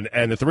going on,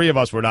 and the three of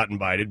us were not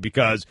invited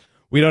because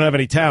we don't have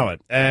any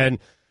talent. And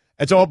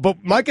so,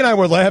 but Mike and I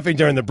were laughing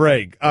during the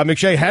break.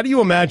 McShay, how do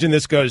you imagine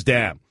this goes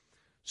down?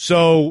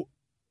 So,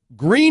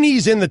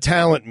 Greenie's in the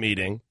talent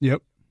meeting.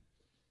 Yep.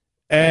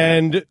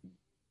 And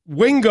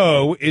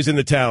Wingo is in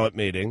the talent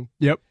meeting.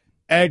 Yep.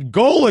 And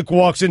Golick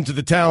walks into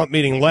the talent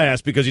meeting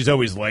last because he's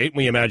always late.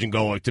 We imagine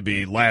Golick to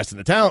be last in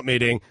the talent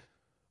meeting.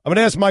 I'm going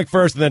to ask Mike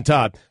first and then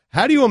Todd.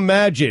 How do you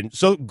imagine?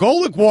 So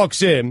Golick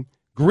walks in.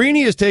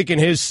 Greenie has taken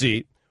his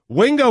seat.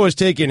 Wingo has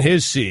taken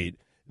his seat.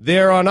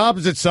 They're on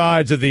opposite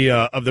sides of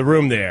the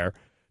room there.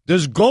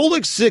 Does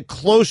Golick sit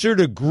closer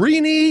to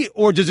Greenie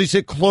or does he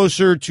sit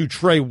closer to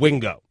Trey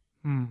Wingo?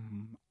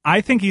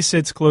 I think he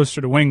sits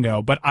closer to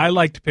Wingo, but I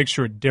like to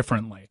picture it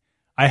differently.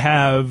 I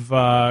have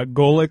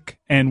Golick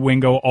and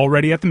Wingo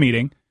already at the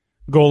meeting.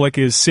 Golick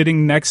is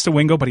sitting next to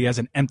Wingo, but he has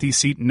an empty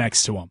seat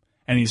next to him,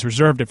 and he's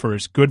reserved it for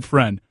his good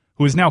friend,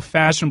 who is now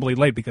fashionably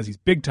late because he's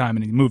big time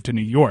and he moved to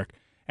New York,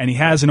 and he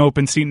has an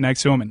open seat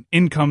next to him, and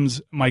in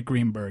comes Mike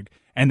Greenberg,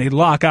 and they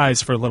lock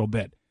eyes for a little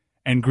bit,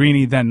 and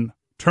Greenie then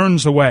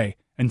turns away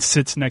and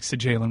sits next to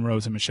Jalen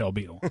Rose and Michelle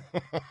Beadle.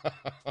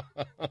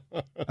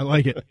 I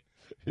like it.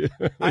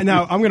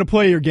 Now, I'm going to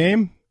play your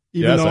game,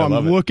 even though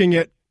I'm looking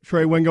at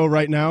Trey Wingo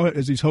right now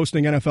as he's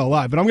hosting NFL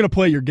Live, but I'm going to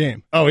play your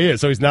game. Oh, he is,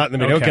 so he's not in the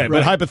meeting. Okay, right.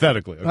 But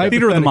hypothetically. Okay.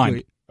 Theater of the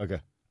mind. Okay.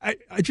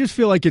 I just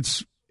feel like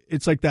it's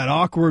like that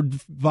awkward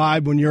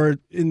vibe when you're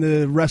in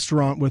the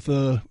restaurant with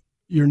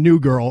your new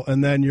girl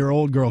and then your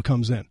old girl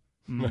comes in.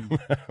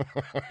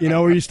 You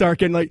know, where you start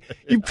getting like,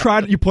 you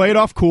play it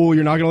off cool,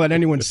 you're not going to let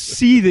anyone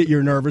see that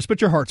you're nervous,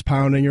 but your heart's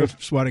pounding, you're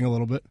sweating a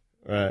little bit.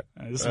 Right.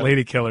 This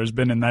lady killer's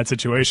been in that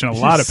situation a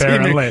lot,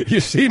 apparently. You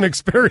seem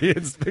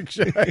experienced,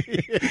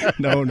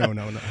 No. All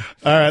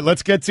right,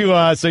 let's get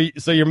to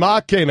so your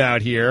mock came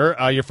out here,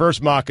 your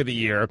first mock of the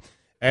year,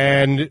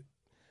 and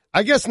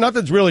I guess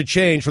nothing's really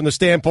changed from the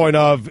standpoint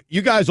of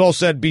you guys all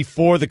said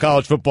before the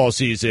college football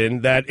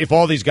season that if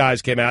all these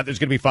guys came out, there's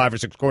going to be 5 or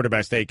 6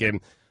 quarterbacks taken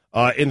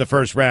in the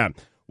first round.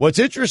 What's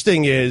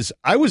interesting is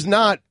I was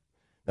not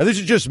 – now this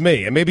is just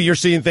me, and maybe you're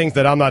seeing things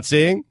that I'm not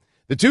seeing.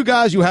 The two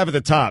guys you have at the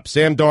top,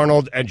 Sam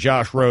Darnold and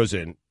Josh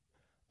Rosen,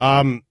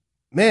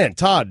 man,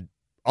 Todd,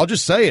 I'll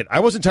just say it. I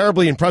wasn't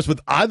terribly impressed with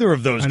either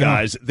of those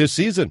guys this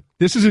season.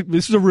 This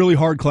is a really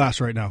hard class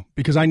right now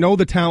because I know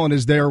the talent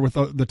is there with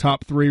the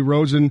top 3,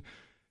 Rosen,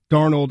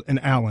 Darnold, and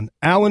Allen.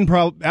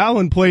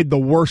 Allen played the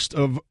worst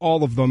of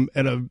all of them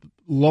at a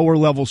lower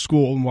level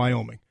school in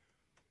Wyoming.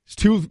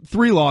 His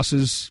 3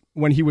 losses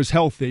when he was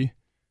healthy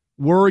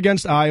were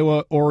against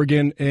Iowa,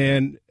 Oregon,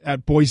 and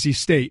at Boise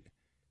State.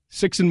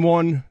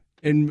 6-1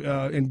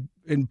 in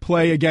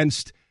play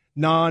against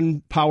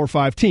non-Power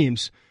 5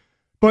 teams.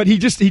 But he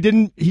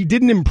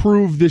didn't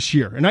improve this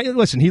year. And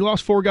listen, he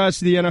lost 4 guys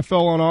to the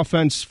NFL on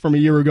offense from a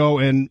year ago,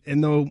 and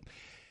though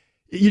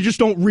you just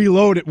don't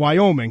reload at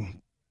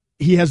Wyoming,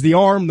 he has the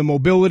arm, the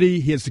mobility,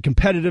 he has the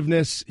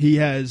competitiveness,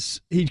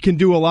 he can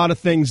do a lot of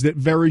things that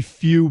very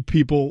few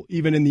people,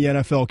 even in the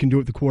NFL, can do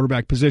at the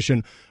quarterback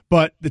position.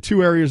 But the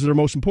 2 areas that are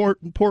most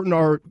important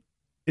are,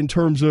 in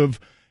terms of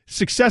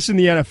success in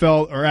the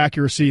NFL, are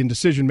accuracy and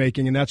decision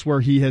making, and that's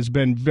where he has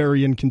been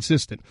very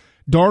inconsistent.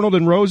 Darnold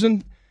and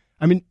Rosen,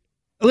 I mean,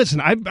 listen,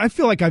 I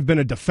feel like I've been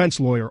a defense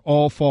lawyer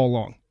all fall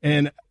long,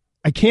 and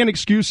I can't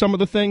excuse some of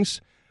the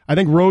things. I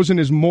think Rosen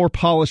is more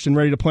polished and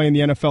ready to play in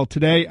the NFL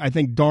today. I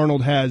think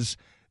Darnold has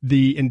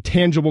the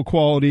intangible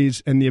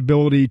qualities and the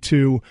ability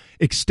to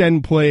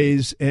extend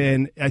plays,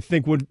 and I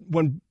think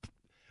when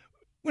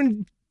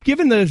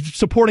given the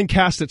supporting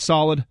cast that's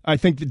solid, I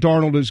think that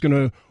Darnold is going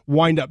to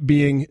wind up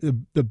being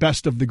the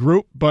best of the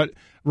group. But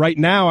right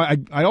now,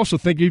 I also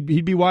think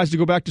he'd be wise to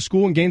go back to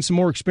school and gain some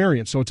more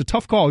experience. So it's a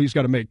tough call he's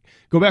got to make.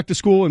 Go back to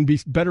school and be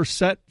better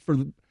set for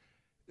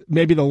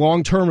maybe the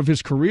long term of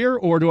his career,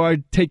 or do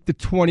I take the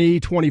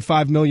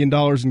 $20-25 million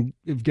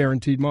of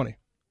guaranteed money?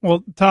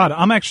 Well, Todd,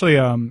 I'm actually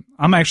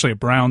a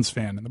Browns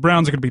fan, and the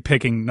Browns are going to be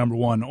picking number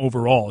 1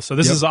 overall. So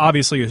this is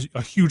obviously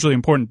a hugely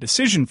important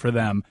decision for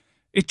them.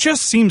 It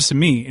just seems to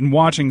me, in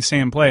watching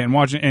Sam play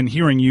and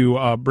hearing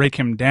you break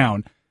him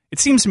down, it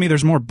seems to me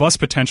there's more bust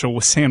potential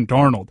with Sam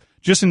Darnold,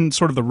 just in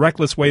sort of the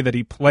reckless way that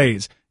he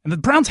plays. And the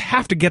Browns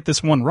have to get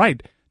this one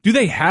right. Do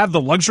they have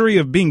the luxury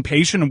of being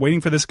patient and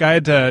waiting for this guy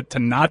to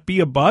not be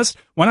a bust?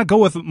 Why not go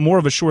with more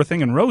of a sure thing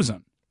in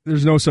Rosen?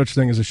 There's no such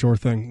thing as a sure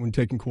thing when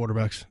taking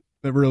quarterbacks.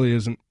 There really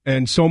isn't.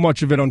 And so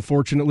much of it,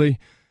 unfortunately,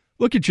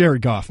 look at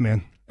Jared Goff,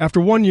 man. After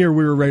 1 year,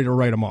 we were ready to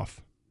write him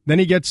off. Then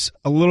he gets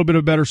a little bit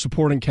of better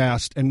supporting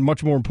cast, and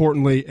much more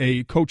importantly,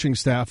 a coaching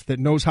staff that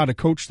knows how to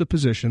coach the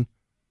position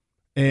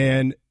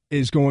and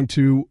is going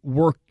to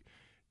work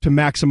to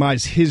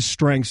maximize his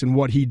strengths and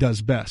what he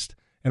does best.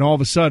 And all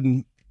of a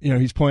sudden,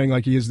 he's playing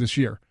like he is this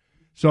year.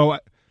 So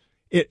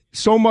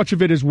so much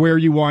of it is where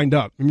you wind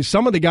up. I mean,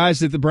 some of the guys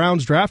that the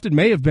Browns drafted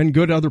may have been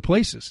good other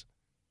places,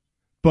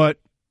 but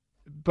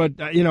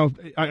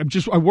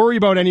I worry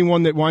about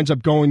anyone that winds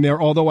up going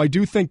there. Although I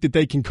do think that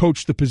they can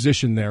coach the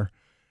position there.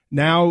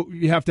 Now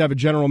you have to have a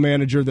general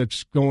manager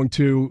that's going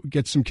to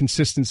get some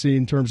consistency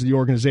in terms of the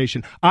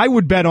organization. I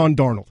would bet on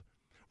Darnold.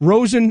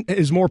 Rosen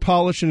is more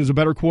polished and is a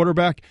better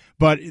quarterback,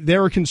 but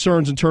there are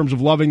concerns in terms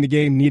of loving the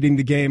game, needing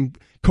the game,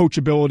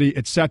 coachability,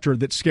 etc.,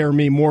 that scare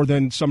me more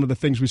than some of the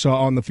things we saw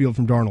on the field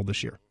from Darnold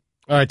this year.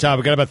 All right, Tom,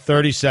 we've got about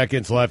 30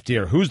 seconds left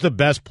here. Who's the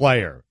best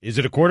player? Is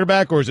it a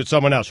quarterback or is it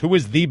someone else? Who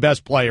is the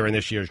best player in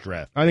this year's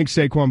draft? I think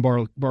Saquon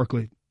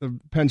Barkley, the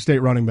Penn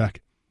State running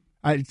back.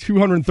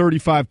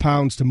 235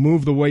 pounds to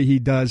move the way he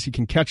does. He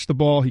can catch the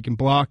ball. He can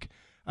block.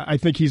 I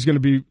think he's going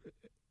to be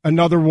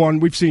another one.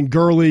 We've seen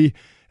Gurley,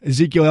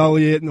 Ezekiel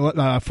Elliott, and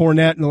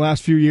Fournette in the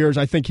last few years.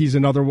 I think he's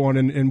another one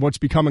in what's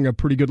becoming a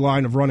pretty good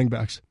line of running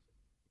backs.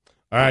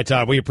 All right,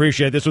 Todd, we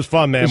appreciate it. This was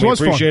fun, man. We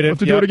appreciate it. We'll have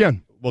to do it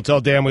again. We'll tell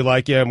Dan we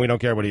like you, and we don't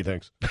care what he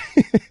thinks.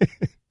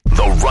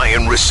 The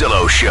Ryen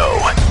Russillo Show.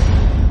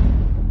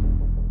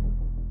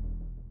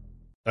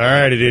 All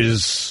right, it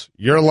is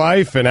your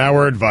life and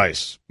our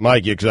advice.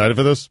 Mike, you excited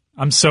for this?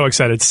 I'm so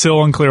excited.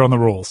 Still unclear on the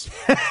rules.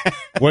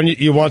 When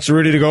you want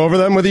Cerruti to go over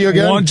them with you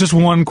again? Just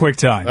one quick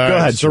time. Go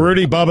ahead.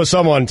 Cerruti, Bubba,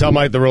 someone, tell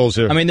Mike the rules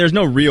here. I mean, there's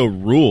no real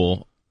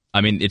rule.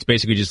 I mean, it's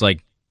basically just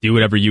like do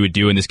whatever you would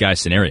do in this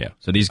guy's scenario.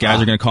 So these guys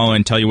are going to call in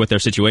and tell you what their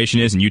situation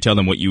is, and you tell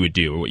them what you would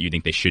do or what you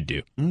think they should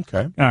do.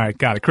 Okay. All right,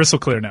 got it. Crystal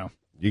clear now.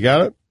 You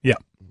got it? Yeah.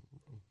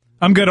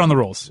 I'm good on the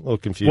rules. A little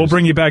confused. We'll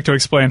bring you back to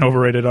explain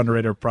overrated,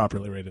 underrated, or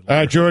properly rated. All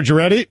right, George, you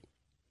ready?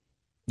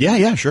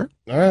 Yeah, sure.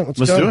 All right, let's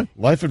do it.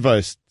 Life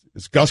advice.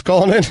 Is Gus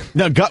calling in?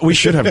 No, we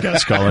should have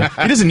Gus calling.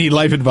 He doesn't need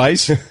life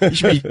advice. He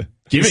should be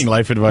giving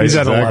life advice. He's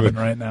at 11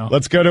 right now.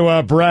 Let's go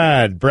to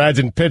Brad. Brad's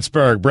in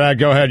Pittsburgh. Brad,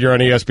 go ahead. You're on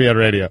ESPN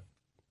Radio.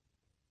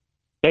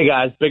 Hey,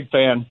 guys. Big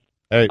fan.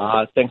 Hey.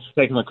 Thanks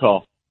for taking the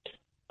call.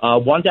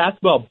 Wanted to ask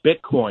about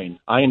Bitcoin.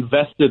 I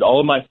invested all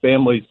of my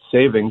family's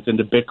savings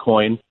into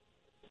Bitcoin.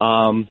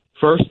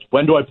 First,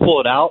 when do I pull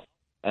it out?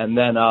 And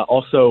then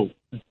also,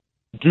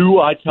 do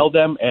I tell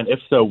them, and if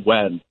so,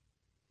 when?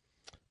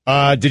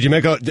 Have you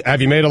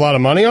made a lot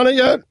of money on it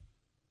yet?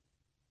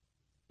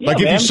 Yeah,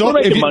 we're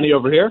making money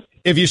over here.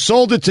 If you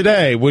sold it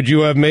today, would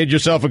you have made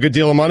yourself a good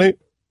deal of money?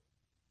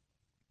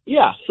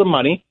 Yeah, some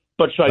money.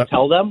 But should I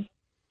tell them?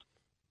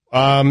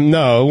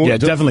 No. Yeah,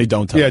 definitely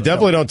don't tell them. Yeah,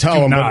 definitely don't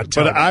tell them.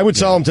 But I would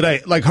tell them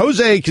today. Like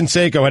Jose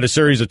Canseco had a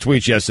series of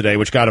tweets yesterday,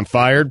 which got him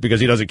fired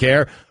because he doesn't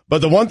care. But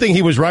the one thing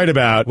he was right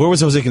about. Where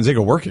was Jose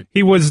Canseco working?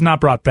 He was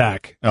not brought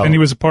back. Oh. And he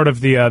was a part of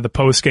the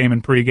post-game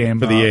and pre-game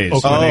for the A's.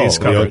 Oakland A's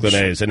coverage. The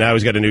Oakland A's. And now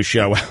he's got a new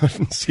show out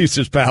in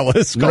Caesar's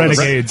Palace.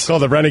 Renegades.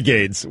 Called The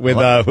Renegades. With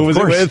who was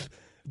it with?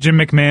 Jim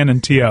McMahon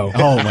and T.O.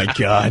 Oh, my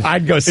God.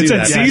 I'd go see it's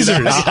that. It's at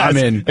Caesars. I'm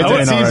in. It's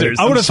at Caesars.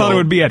 I would have thought it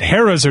would be at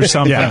Harrah's or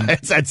something. Yeah,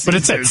 it's at Caesars. But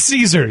it's at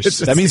Caesars.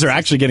 That means they're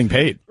actually getting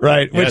paid.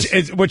 Right.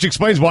 Yes. Which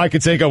explains why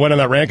Canseco went on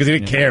that rant, because he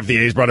didn't care if the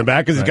A's brought him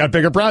back because he's got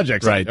bigger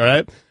projects. Right. All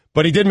right.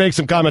 But he did make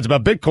some comments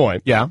about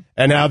Bitcoin. Yeah.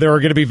 And now there are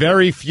going to be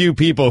very few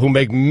people who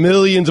make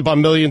millions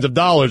upon millions of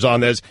dollars on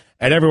this,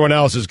 and everyone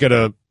else is going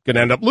to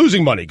end up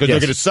losing money because they're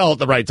going to sell at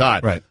the right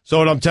time. Right. So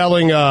what I'm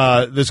telling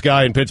this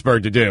guy in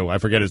Pittsburgh to do, I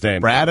forget his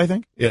name. Brad, I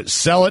think? Yeah,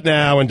 sell it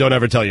now and don't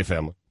ever tell your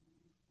family.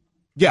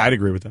 Yeah, I'd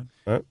agree with that.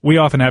 Right. We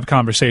often have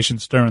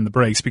conversations during the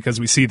breaks because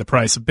we see the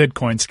price of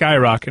Bitcoin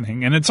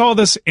skyrocketing, and it's all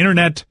this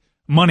internet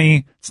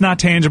money. It's not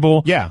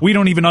tangible. Yeah. We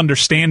don't even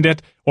understand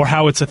it or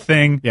how it's a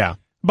thing. Yeah.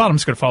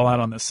 Bottom's going to fall out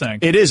on this thing.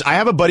 It is. I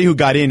have a buddy who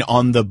got in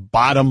on the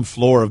bottom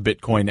floor of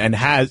Bitcoin and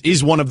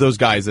is one of those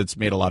guys that's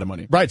made a lot of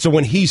money. Right. So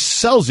when he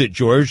sells it,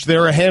 George,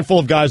 there are a handful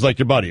of guys like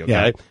your buddy, okay?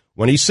 Yeah.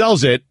 When he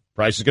sells it,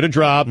 price is going to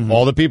drop.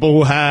 All the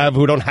people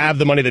who don't have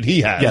the money that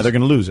he has. Yeah, they're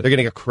going to lose it. They're going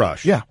to get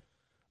crushed. Yeah.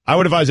 I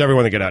would advise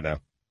everyone to get out now.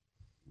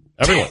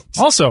 Everyone.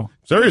 Also,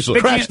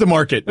 seriously, crash the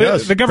market.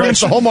 Yes, the government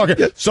crash the whole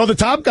market. So the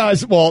top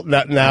guys, well,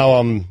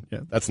 now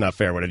that's not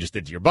fair what I just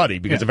did to your buddy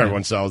because if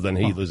everyone sells, then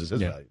he loses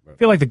his value. I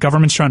feel like the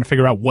government's trying to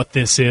figure out what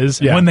this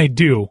is, and when they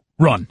do,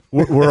 run.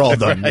 We're all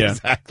done. Right,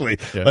 exactly.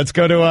 Yeah. Let's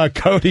go to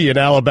Cody in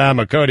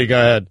Alabama. Cody, go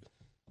ahead.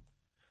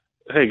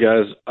 Hey,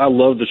 guys. I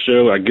love the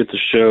show. I get the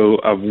show.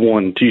 I've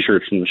won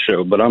T-shirts from the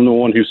show, but I'm the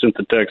one who sent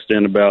the text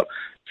in about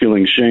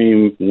feeling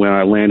shame when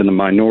I land in the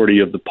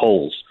minority of the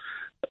polls.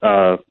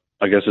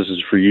 I guess this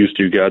is for you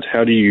two guys.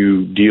 How do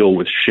you deal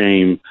with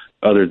shame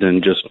other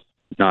than just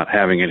not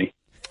having any?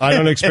 I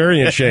don't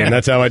experience shame.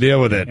 That's how I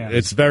deal with it. Yeah.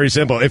 It's very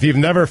simple. If you've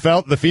never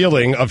felt the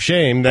feeling of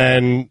shame,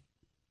 then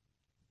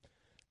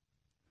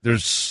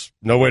there's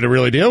no way to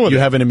really deal with it. You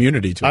have an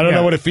immunity to it. I don't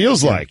know what it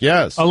feels like.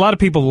 Yes. A lot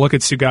of people look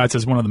at Stugotz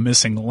as one of the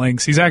missing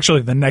links. He's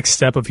actually the next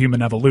step of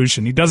human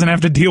evolution. He doesn't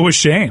have to deal with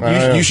shame.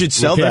 You should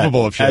sell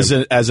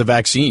that as a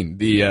vaccine,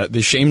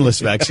 the shameless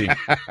vaccine.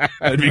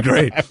 That'd be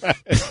great.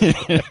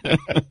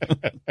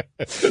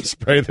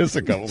 Spray this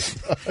a couple.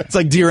 It's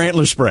like deer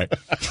antler spray.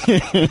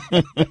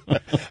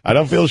 I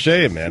don't feel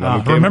shame, man.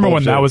 Remember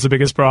when that was the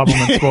biggest problem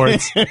in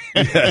sports?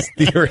 Yes,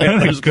 deer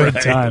antler spray.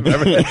 Good time.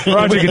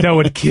 Roger Goodell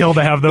would kill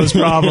to have those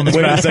problems.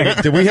 Wait a second.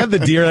 Did we have the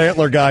deer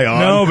antler guy on?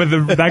 No,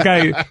 but that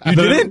guy... You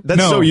didn't?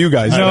 That's so you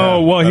guys.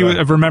 No, well,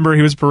 remember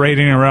he was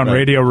parading around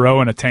Radio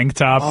Row in a tank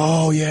top.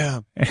 Oh,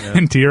 yeah.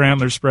 And deer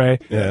antler spray.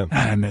 Yeah.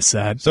 I miss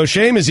that. So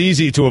shame is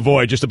easy to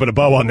avoid, just to put a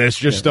bow on this.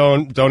 Just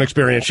don't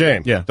experience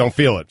shame. Yeah. Don't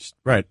feel it.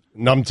 Right.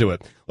 Numb to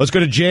it. Let's go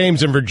to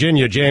James in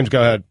Virginia. James,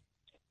 go ahead.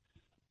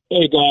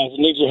 Hey, guys, I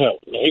need your help.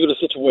 Now, here's the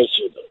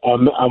situation.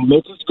 I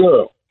met this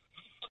girl,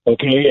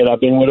 okay, and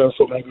I've been with her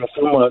for maybe a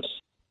few months,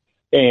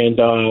 and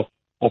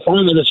I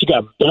find that she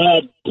got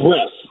bad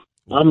breath.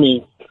 I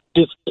mean,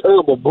 just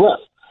terrible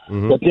breath.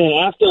 Mm-hmm. But then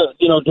after,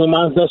 doing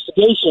my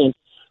investigation,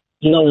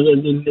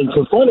 and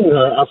confronting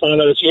her, I found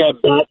out that she had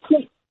bad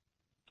teeth.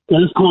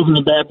 And it's causing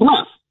a bad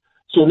breath.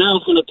 So now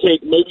it's going to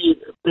take maybe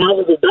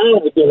thousands of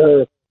dollars to get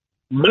her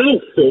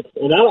mouth fixed.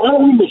 And I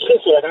don't even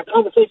kiss her. That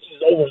conversation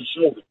is over her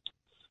shoulder.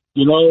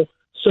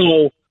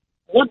 So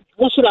what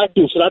should I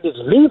do? Should I just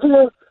leave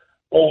her,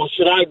 or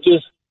should I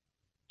just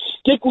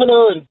stick with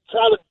her and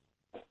try to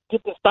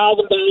get this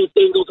 $1,000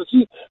 thing go? Because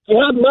she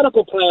had a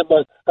medical plan,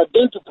 but her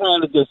dental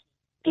plan is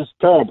just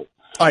terrible.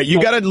 All right,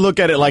 you got to look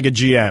at it like a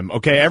GM,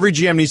 okay? Every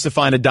GM needs to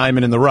find a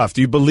diamond in the rough.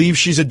 Do you believe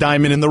she's a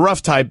diamond in the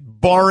rough type,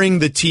 barring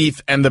the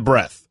teeth and the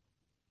breath?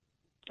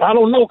 I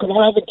don't know, because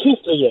I haven't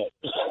kissed her yet.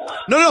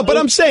 No, but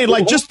I'm saying,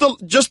 like, just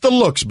the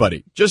looks,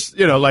 buddy. Just,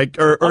 or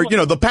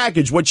the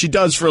package, what she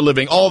does for a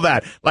living, all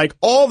that. Like,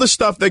 all the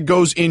stuff that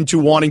goes into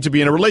wanting to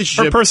be in a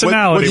relationship. Her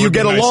personality whether you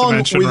get along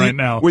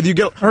with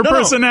you, her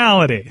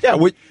personality. Yeah,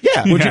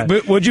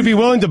 Would you be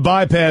willing to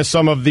bypass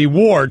some of the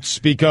warts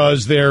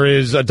because there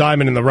is a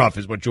diamond in the rough,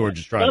 is what George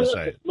is trying to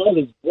say.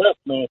 Breath,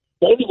 man.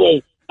 But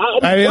anyway,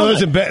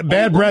 listen,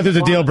 bad breath is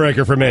a deal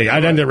breaker for me.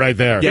 I'd end it right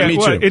there. Yeah, me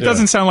too. It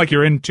doesn't sound like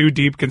you're in too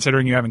deep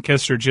considering you haven't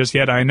kissed her just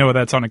yet. I know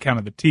that's on account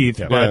of the teeth,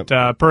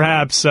 but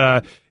perhaps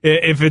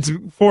if it's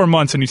 4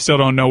 months and you still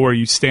don't know where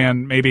you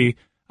stand, maybe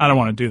I don't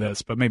want to do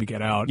this, but maybe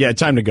get out. Yeah,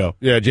 time to go.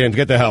 Yeah, James,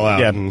 get the hell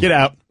out. Yeah, get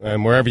out.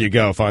 And wherever you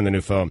go, find the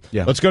new phone.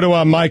 Yeah. Let's go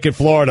to Mike in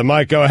Florida.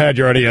 Mike, go ahead.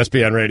 You're on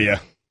ESPN Radio.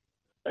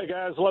 Hey,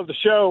 guys, love the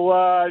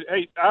show.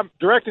 Hey, I'm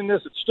directing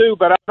this at Stu,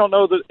 but I don't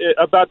know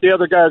about the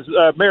other guy's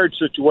marriage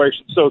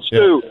situation. So,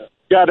 Stu,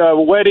 got a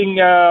wedding.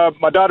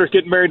 My daughter's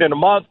getting married in a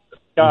month.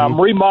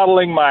 I'm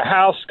remodeling my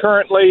house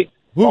currently.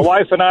 My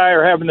wife and I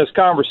are having this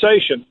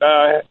conversation,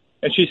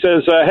 and she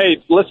says,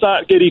 hey, let's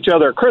not get each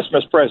other a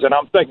Christmas present.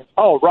 I'm thinking,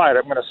 oh, right,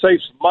 I'm going to save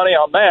some money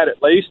on that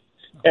at least.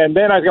 And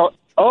then I go,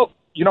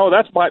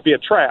 that might be a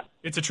trap.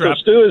 It's a trap.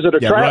 So, Stu, is it a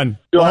trap? Run.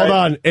 Hold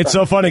on. It's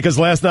so funny because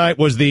last night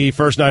was the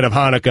first night of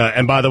Hanukkah.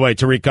 And by the way,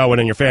 Tariq Cohen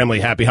and your family,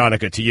 happy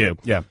Hanukkah to you.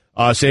 Yeah.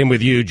 Same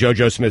with you,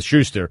 JoJo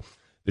Smith-Schuster.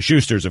 The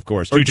Schusters, of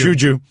course. Or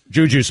Juju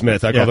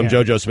Smith. I call them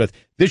JoJo Smith.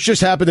 This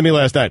just happened to me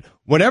last night.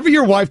 Whenever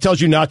your wife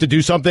tells you not to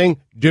do something,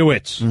 do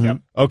it. Mm-hmm.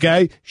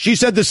 Okay? She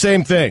said the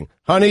same thing.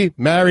 Honey,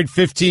 married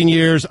 15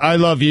 years. I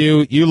love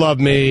you. You love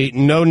me.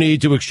 No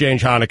need to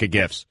exchange Hanukkah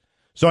gifts.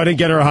 So I didn't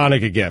get her a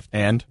Hanukkah gift.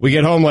 And? We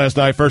get home last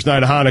night, first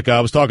night of Hanukkah.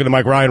 I was talking to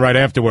Mike Ryan right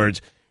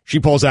afterwards. She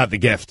pulls out the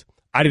gift.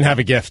 I didn't have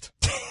a gift.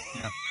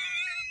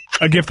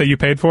 A gift that you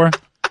paid for?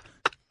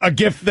 A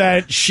gift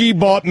that she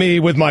bought me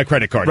with my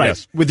credit card. Right.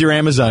 Yes. With your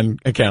Amazon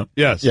account.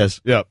 Yes.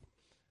 Yes. Yep.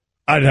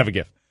 I didn't have a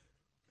gift.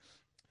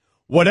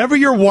 Whatever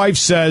your wife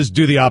says,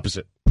 do the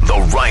opposite.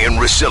 The Ryen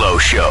Russillo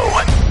Show.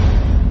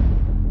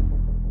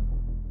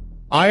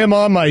 I am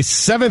on my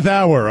 7th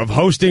hour of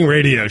hosting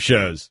radio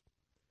shows.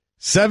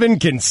 7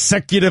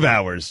 consecutive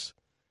hours.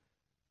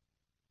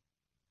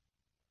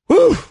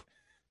 Whew.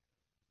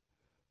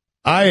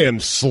 I am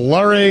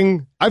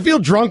slurring. I feel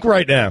drunk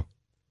right now.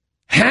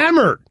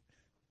 Hammered.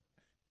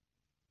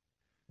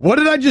 What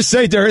did I just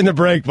say during the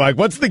break, Mike?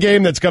 What's the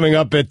game that's coming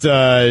up at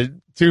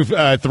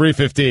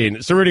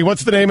 3:15? So, Rudy,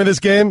 what's the name of this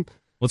game?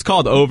 Well, it's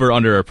called Over,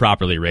 Under, or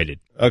Properly Rated.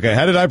 Okay,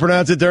 how did I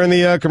pronounce it during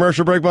the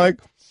commercial break,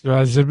 Mike?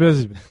 Here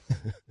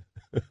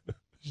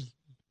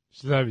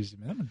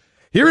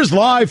is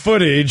live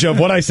footage of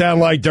what I sound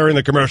like during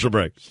the commercial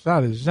break.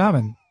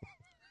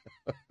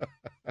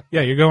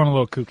 Yeah, you're going a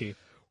little kooky.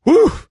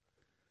 Whew.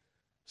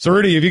 So,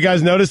 Rudy, have you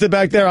guys noticed it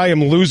back there? I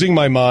am losing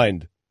my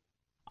mind.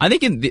 I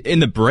think in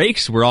the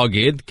breaks, we're all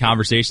good. The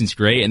conversation's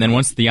great. And then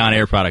once the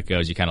on-air product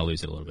goes, you kind of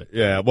lose it a little bit.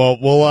 Yeah, well,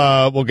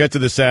 we'll get to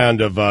the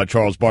sound of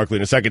Charles Barkley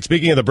in a second.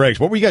 Speaking of the breaks,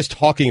 what were you guys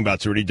talking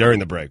about, Rudy, during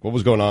the break? What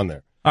was going on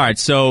there? All right,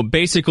 so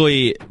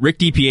basically, Rick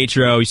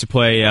DiPietro used to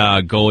play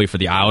goalie for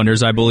the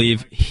Islanders, I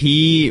believe.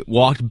 He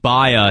walked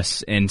by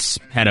us and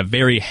had a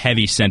very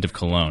heavy scent of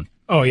cologne.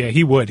 Oh, yeah,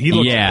 he would. He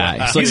looks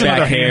slick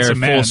back hair,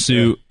 full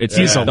suit.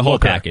 He's the whole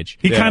package.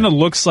 He kind of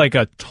looks like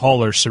a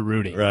taller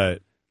Cerruti. Right.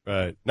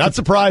 Not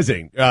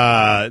surprising.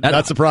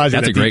 Not surprising.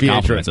 That's a great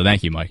compliment, so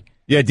thank you, Mike.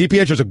 Yeah,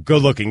 DiPietro's a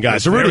good-looking guy.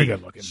 So, very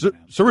good-looking. So,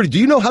 Rudy, do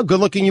you know how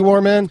good-looking you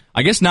are, man?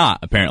 I guess not,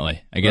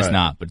 apparently. I guess Right.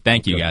 not, but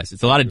thank you, guys.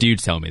 It's a lot of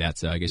dudes telling me that,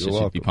 so I guess you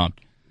should be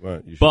pumped.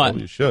 Right, you should. But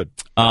you should.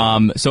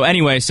 So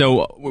anyway,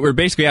 we're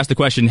basically asked the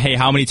question, hey,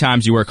 how many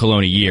times do you wear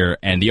cologne a year?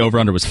 And the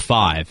over-under was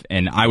 5,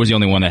 and I was the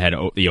only one that had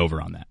the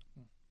over on that.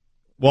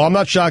 Well, I'm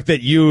not shocked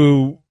that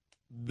you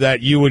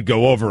would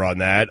go over on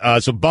that.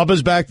 So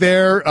Bubba's back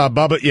there.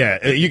 Bubba,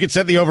 yeah, you could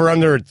set the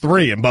over-under at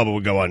 3, and Bubba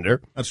would go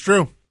under. That's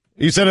true.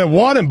 You said at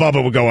 1, and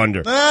Bubba would go under.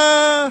 All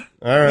right.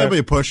 That'll be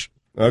a push.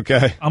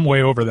 Okay. I'm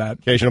way over that.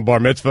 Occasional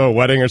bar mitzvah, a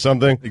wedding or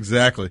something?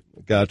 Exactly.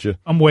 Gotcha.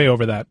 I'm way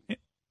over that.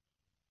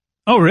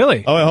 Oh,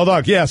 really? Oh, wait, hold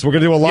on. Yes, we're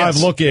going to do a live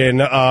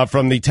look-in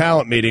from the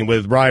talent meeting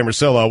with Ryen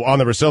Russillo on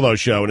the Russillo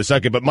Show in a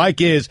second. But Mike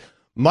is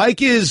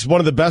one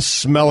of the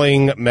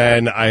best-smelling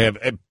men I have,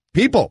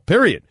 people,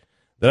 period,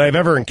 that I've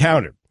ever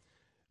encountered.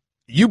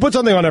 You put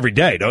something on every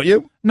day, don't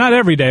you? Not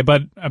every day,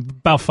 but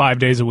about 5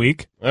 days a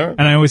week. All right.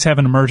 And I always have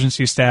an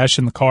emergency stash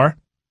in the car.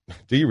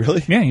 Do you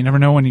really? Yeah, you never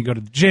know when you go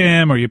to the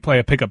gym or you play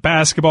a pickup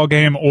basketball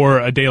game or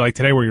a day like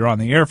today where you're on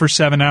the air for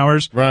 7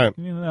 hours. Right.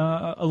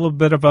 A little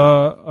bit of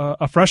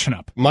a freshen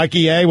up.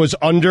 Mikey A was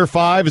under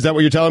 5. Is that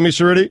what you're telling me,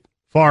 Cerruti?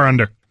 Far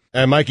under.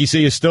 And Mikey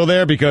C is still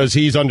there because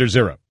he's under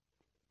 0.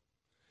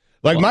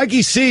 Like,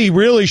 Mikey C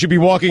really should be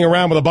walking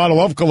around with a bottle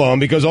of cologne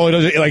because all he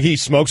does is, like, he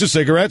smokes a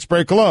cigarette,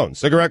 spray cologne,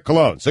 cigarette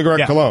cologne,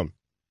 cologne.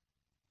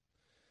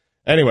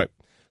 Anyway,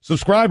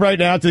 subscribe right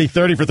now to the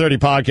 30 for 30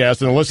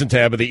 podcast in the Listen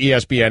tab of the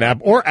ESPN app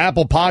or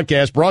Apple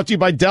Podcast, brought to you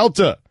by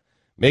Delta.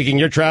 Making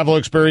your travel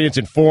experience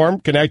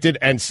informed, connected,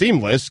 and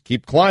seamless.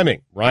 Keep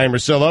climbing. Ryen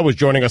Russillo was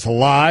joining us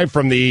live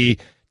from the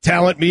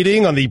talent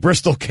meeting on the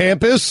Bristol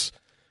campus.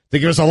 To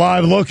give us a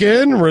live look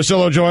in,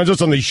 Russillo joins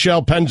us on the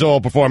Shell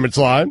Pennzoil Performance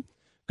Line.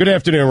 Good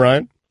afternoon,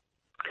 Ryan.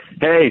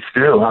 Hey,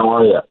 Stu. How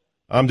are you?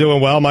 I'm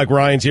doing well. Mike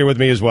Ryan's here with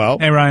me as well.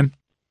 Hey, Ryan.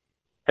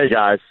 Hey,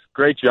 guys.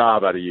 Great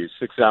job out of you.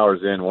 6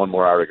 hours in, 1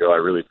 more hour to go. I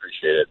really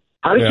appreciate it.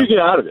 How did you get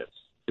out of this?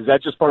 Is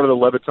that just part of the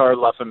Levitard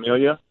La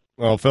Familia?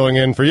 Well, filling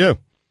in for you.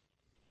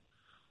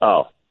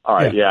 Oh, all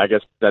right. Yeah, I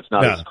guess that's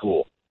not as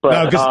cool.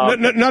 But,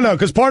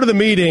 because part of the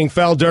meeting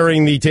fell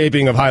during the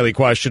taping of Highly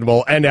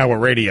Questionable and our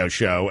radio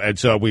show, and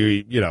so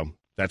we,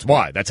 that's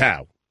why. That's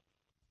how.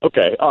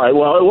 Okay, all right.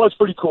 Well, it was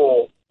pretty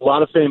cool. A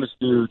lot of famous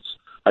dudes.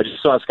 I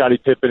just saw Scottie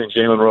Pippen and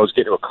Jalen Rose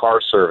get into a car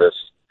service.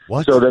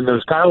 What? So then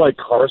there's kind of like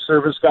car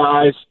service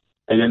guys,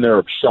 and then there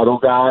are shuttle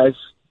guys.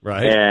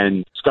 Right.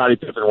 And Scottie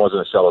Pippen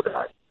wasn't a shuttle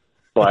guy.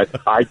 But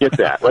I get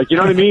that. Like, you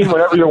know what I mean?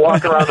 Whenever you're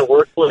walking around the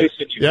workplace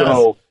and you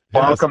go,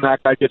 how come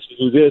that guy gets to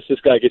do this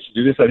guy gets to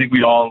do this? I think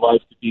we all in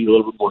life to be a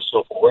little bit more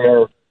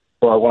self-aware.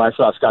 But when I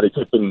saw Scottie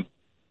Pippen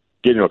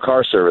get into a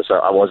car service,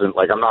 I wasn't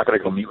like, I'm not going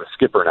to go meet with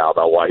Skipper now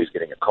about why he's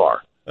getting a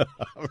car.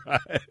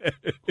 Right.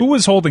 Who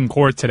was holding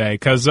court today?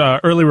 Because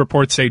early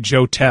reports say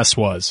Joe Tess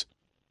was.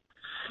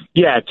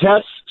 Yeah,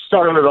 Tess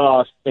started it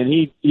off, and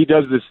he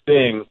does this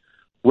thing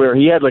where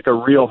he had like a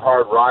real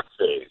hard rock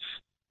phase.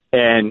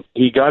 And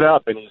he got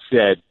up and he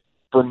said,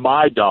 for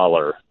my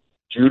dollar,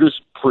 Judas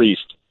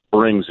Priest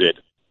brings it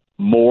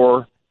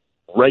more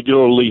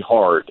regularly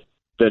hard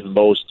than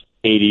most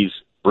 80s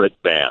Brit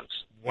bands.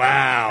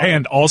 Wow.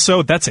 And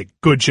also, that's a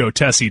good Joe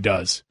Tess he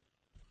does.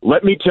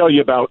 Let me tell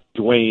you about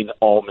Dwayne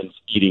Allman's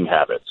eating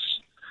habits.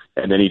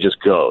 And then he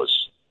just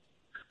goes.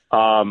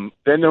 Then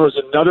there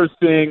was another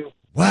thing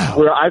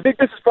where I think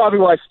this is probably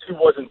why Stu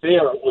wasn't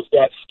there, was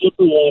that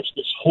Skipper launched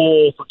this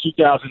whole for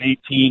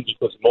 2018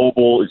 because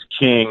mobile is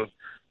king.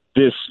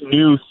 this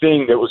new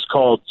thing that was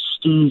called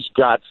Stu's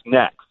Got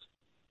Next.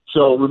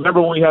 So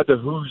remember when we had the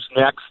Who's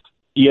Next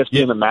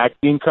ESPN the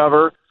magazine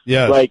cover?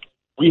 Yes. Like,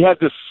 we had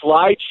this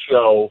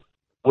slideshow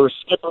where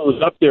Skipper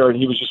was up there and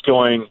he was just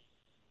going,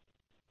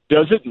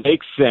 does it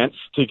make sense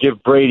to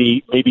give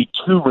Brady maybe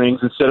 2 rings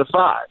instead of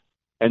 5?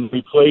 And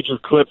we played your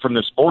clip from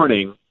this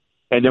morning,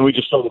 and then we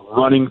just started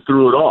running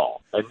through it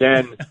all. And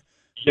then,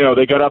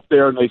 they got up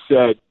there and they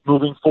said,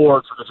 moving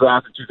forward for the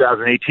draft in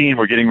 2018,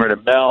 we're getting rid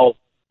of Mel,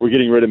 we're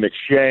getting rid of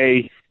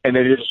McShay, and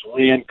then they just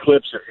ran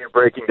clips of him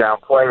breaking down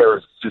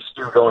players, just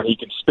Stu going, he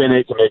can spin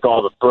it to make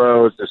all the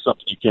throws, there's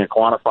something you can't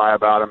quantify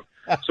about him.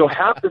 So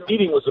half the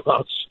meeting was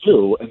about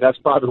Stu, and that's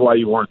probably why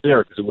you weren't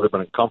there, because it would have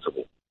been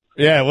uncomfortable.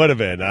 Yeah, it would have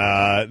been.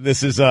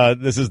 This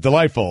is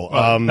delightful.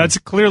 That's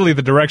clearly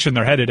the direction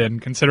they're headed in,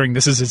 considering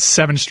this is his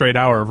 7th straight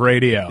hour of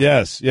radio.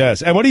 Yes.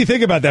 And what do you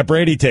think about that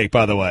Brady take,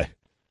 by the way?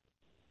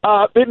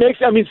 It makes.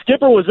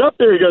 Skipper was up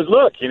there. He goes,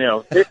 look,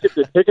 pick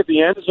at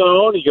the end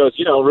zone. He goes,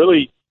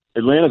 really,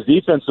 Atlanta's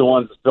defense the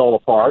ones that fell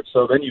apart.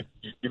 So then you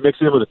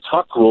mix it in with a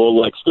tuck rule.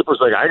 Like Skipper's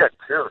like, I got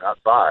 2, not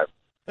 5.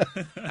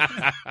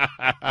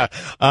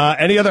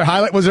 Any other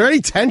highlight? Was there any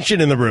tension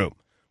in the room?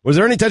 Was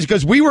there any tension?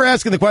 Because we were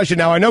asking the question.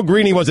 Now, I know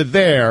Greeny wasn't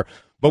there,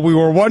 but we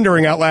were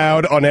wondering out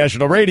loud on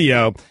national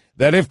radio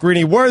that if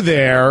Greeny were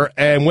there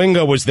and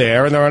Wingo was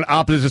there and they're on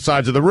opposite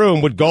sides of the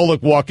room, would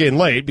Golick walk in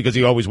late, because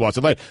he always walks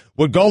in late,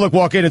 would Golick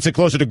walk in and sit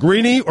closer to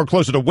Greeny or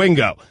closer to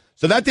Wingo?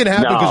 So that didn't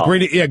happen because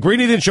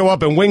Greeny didn't show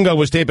up and Wingo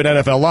was taping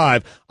NFL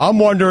Live. I'm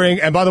wondering,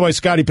 and by the way,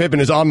 Scottie Pippen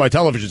is on my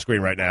television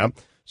screen right now,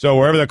 so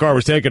wherever that car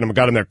was taking him,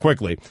 got him there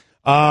quickly.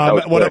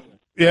 What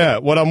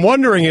I'm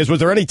wondering is, was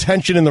there any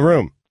tension in the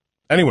room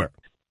anywhere?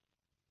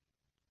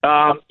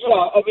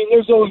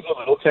 There's always a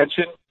little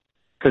tension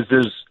because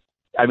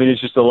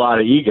it's just a lot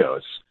of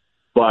egos.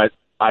 But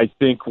I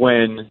think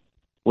when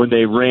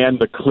they ran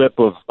the clip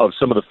of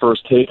some of the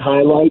first take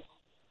highlights,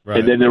 right,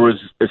 and then there was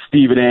a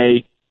Stephen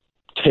A.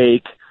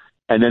 take,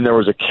 and then there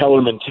was a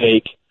Kellerman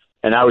take,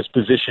 and I was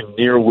positioned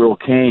near Will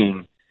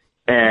Cain,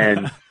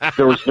 and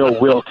there was no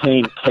Will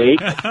Cain take.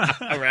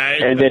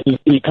 Right. And then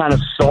he kind of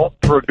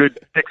sulked for a good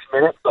 6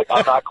 minutes, like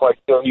I'm not quite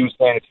sure he was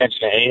paying attention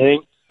to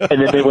anything. And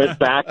then they went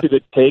back to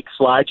the take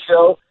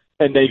slideshow,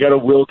 and they got a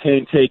Will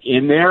Cain take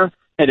in there,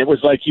 and it was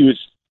like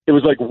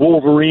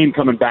Wolverine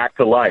coming back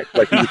to life.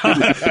 Like he was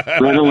shooting this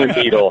adrenaline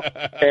needle,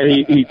 and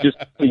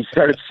he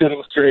started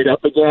sitting straight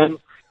up again,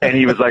 and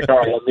he was like, "All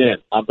right, I'm in.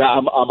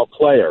 I'm a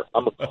player.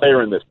 I'm a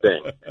player in this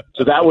thing."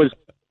 So that was.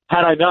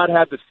 Had I not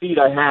had the seat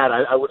I had,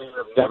 I would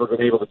have never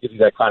been able to give you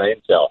that kind of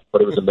intel.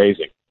 But it was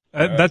amazing.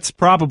 That's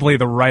probably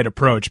the right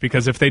approach,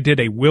 because if they did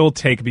a Will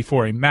take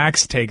before a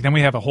Max take, then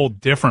we have a whole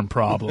different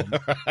problem.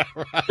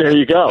 Right. There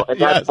you go. And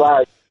that's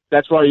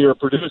why you're a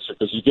producer,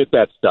 because you get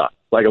that stuff.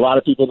 Like a lot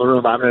of people in the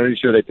room, I'm not even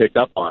sure they picked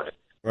up on it.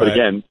 Right. But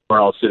again, we're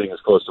all sitting as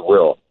close to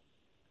Will.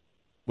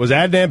 Was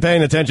Adnan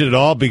paying attention at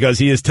all? Because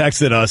he has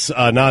texted us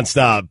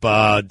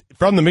nonstop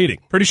from the meeting.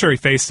 Pretty sure he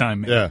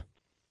FaceTimed me. Yeah.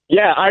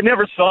 Yeah, I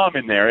never saw him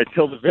in there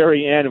until the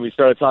very end, and we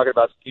started talking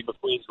about Steve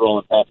McQueen's role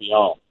in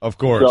Papillon. Of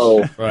course,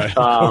 so, right?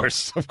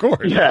 Of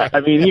course. Yeah,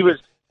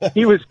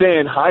 he was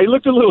saying hi. He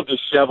looked a little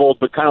disheveled,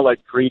 but kind of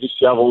like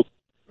pre-disheveled.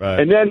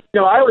 Right. And then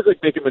I always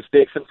making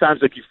mistakes.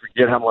 Sometimes you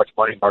forget how much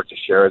money Mark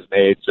Teixeira has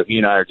made. So he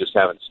and I are just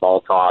having small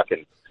talk,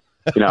 and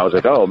I was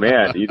like, oh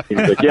man. He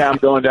was like, yeah, I'm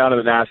going down to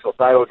the national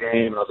title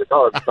game, and I was like,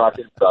 oh, I'm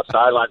talking about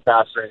sideline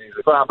passer, and he's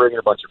like, oh, I'm bringing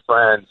a bunch of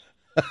friends.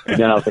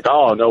 And then I was like,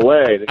 oh, no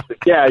way. And he's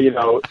like, yeah, you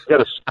got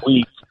a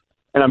suite.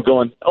 And I'm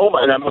going, oh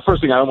my! And the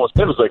first thing I almost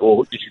did was like,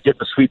 well, did you get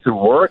the suite through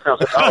work? And I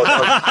was like,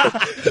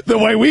 oh, no. The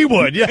way we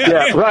would, yeah.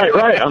 Yeah,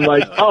 right. I'm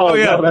like, oh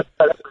yeah. No,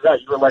 I forgot.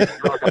 You were like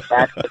a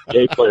back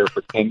NBA player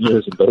for 10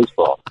 years in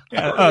baseball.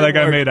 Yeah. Oh, that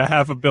guy made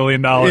 $500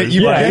 million.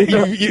 He's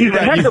a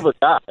heck of a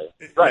guy.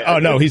 Right. Oh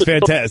no, he's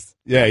fantastic.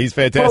 Yeah, he's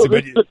fantastic.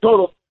 It's a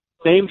total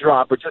name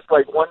drop, but just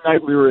like one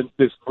night we were in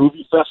this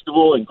movie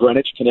festival in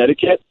Greenwich,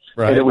 Connecticut.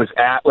 Right. And it was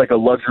at like a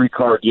luxury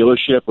car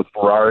dealership with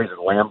Ferraris and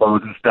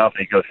Lambos and stuff.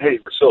 And he goes, hey,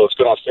 Russillo, let's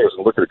go downstairs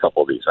and look at a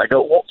couple of these. I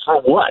go, well,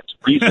 for what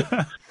reason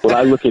would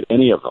I look at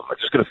any of them? I'm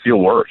just going to feel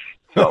worse.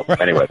 So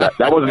anyway, that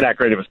wasn't that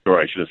great of a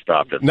story. I should have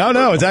stopped it.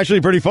 No, it's actually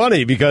pretty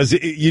funny because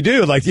you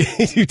do. Like,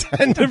 you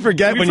tend to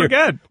forget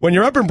when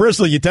you're up in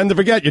Bristol, you tend to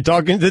forget you're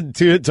talking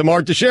to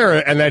Mark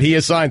Teixeira and that he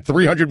has signed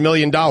 $300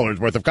 million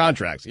worth of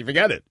contracts. You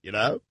forget it,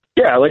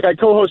 Yeah, like I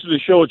co-hosted a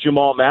show with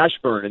Jamal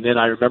Mashburn, and then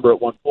I remember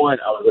at one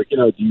point I was like,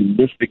 do you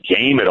miss the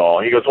game at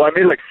all? He goes, well, I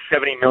made like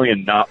 $70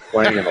 million not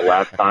playing in the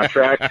last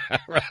contract,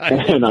 right.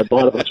 And I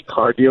bought a bunch of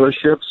car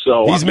dealerships.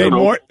 So he's made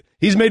more.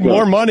 He's made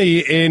more money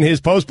in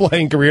his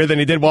post-playing career than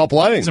he did while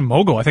playing. He's a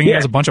mogul. I think he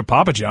has a bunch of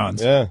Papa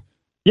Johns. Yeah,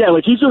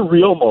 like he's a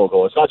real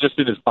mogul. It's not just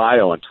in his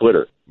bio on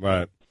Twitter.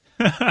 Right.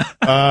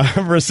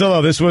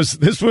 Russillo,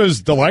 this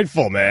was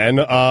delightful,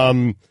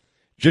 man.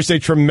 Just a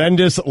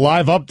tremendous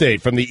live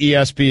update from the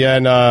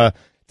ESPN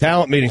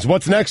talent meetings.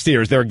 What's next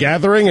here? Is there a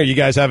gathering? Are you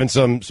guys having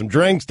some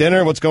drinks,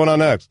 dinner? What's going on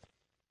next?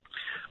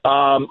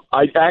 I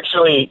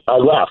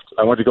left.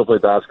 I went to go play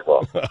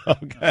basketball.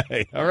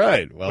 Okay, all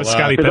right. Well,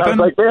 Scottie I was Pippen?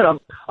 like, man,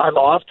 I'm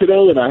off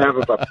today, and I have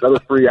about another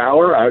free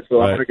hour. So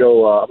Right. I'm gonna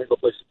go. I'm gonna go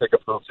play some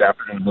pickup hoops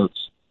afternoon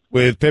hoops.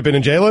 with Pippen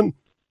and Jalen?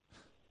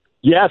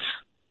 Yes.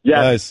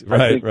 Nice.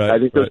 Right, I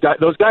think those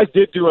guys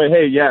did do a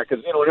hey, yeah,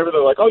 because whenever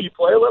they're like, oh, you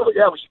play a little bit,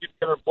 yeah, we should get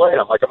together and play.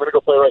 I'm like, I'm gonna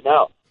go play right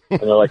now, and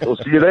they're like, we'll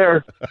see you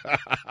there,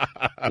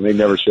 and they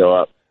never show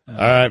up. All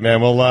right,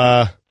 man. We'll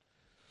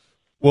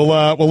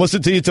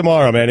listen to you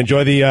tomorrow, man.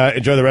 Enjoy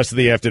the rest of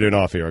the afternoon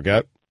off here,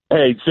 okay?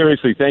 Hey,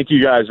 seriously, thank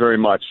you guys very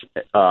much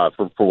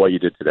for what you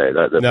did today.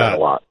 That meant a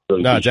lot.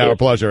 Really No, it's our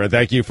pleasure, and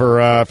thank you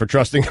for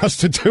trusting us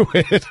to do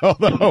it.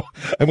 Although,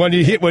 and when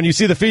you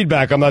see the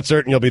feedback, I'm not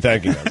certain you'll be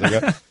thanking us.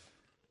 Okay?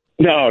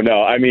 No.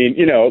 I mean,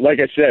 like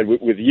I said,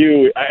 with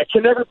you, I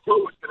can never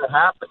prove what's going to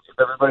happen. If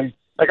everybody,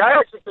 I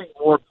actually think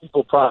more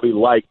people probably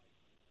like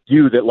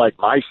you that like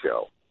my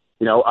show.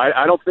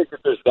 I don't think that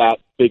there's that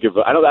big of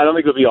I don't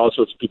think there'll be all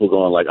sorts of people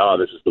going like, oh,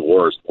 this is the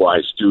worst. Why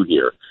is Stu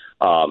here?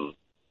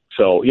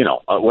 So,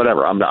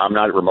 whatever. I'm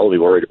not remotely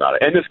worried about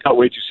it. And this got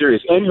way too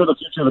serious. And you're the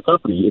future of the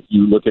company if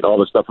you look at all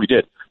the stuff we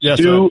did. Yes,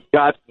 Stu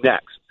got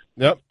next.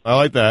 Yep, I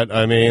like that.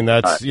 I mean,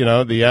 that's,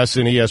 right. The S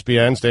in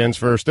ESPN stands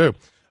for Stu. All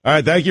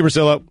right, thank you,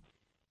 Russillo.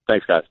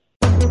 Thanks, guys.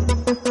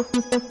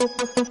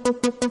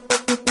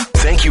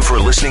 Thank you for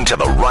listening to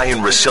the Ryen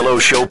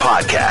Russillo Show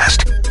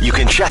podcast. You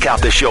can check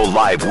out the show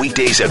live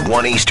weekdays at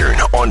 1 Eastern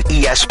on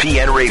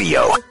ESPN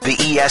Radio, the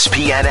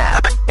ESPN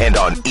app, and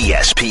on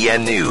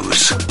ESPN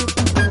News.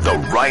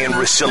 The Ryen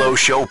Russillo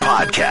Show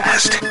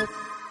podcast.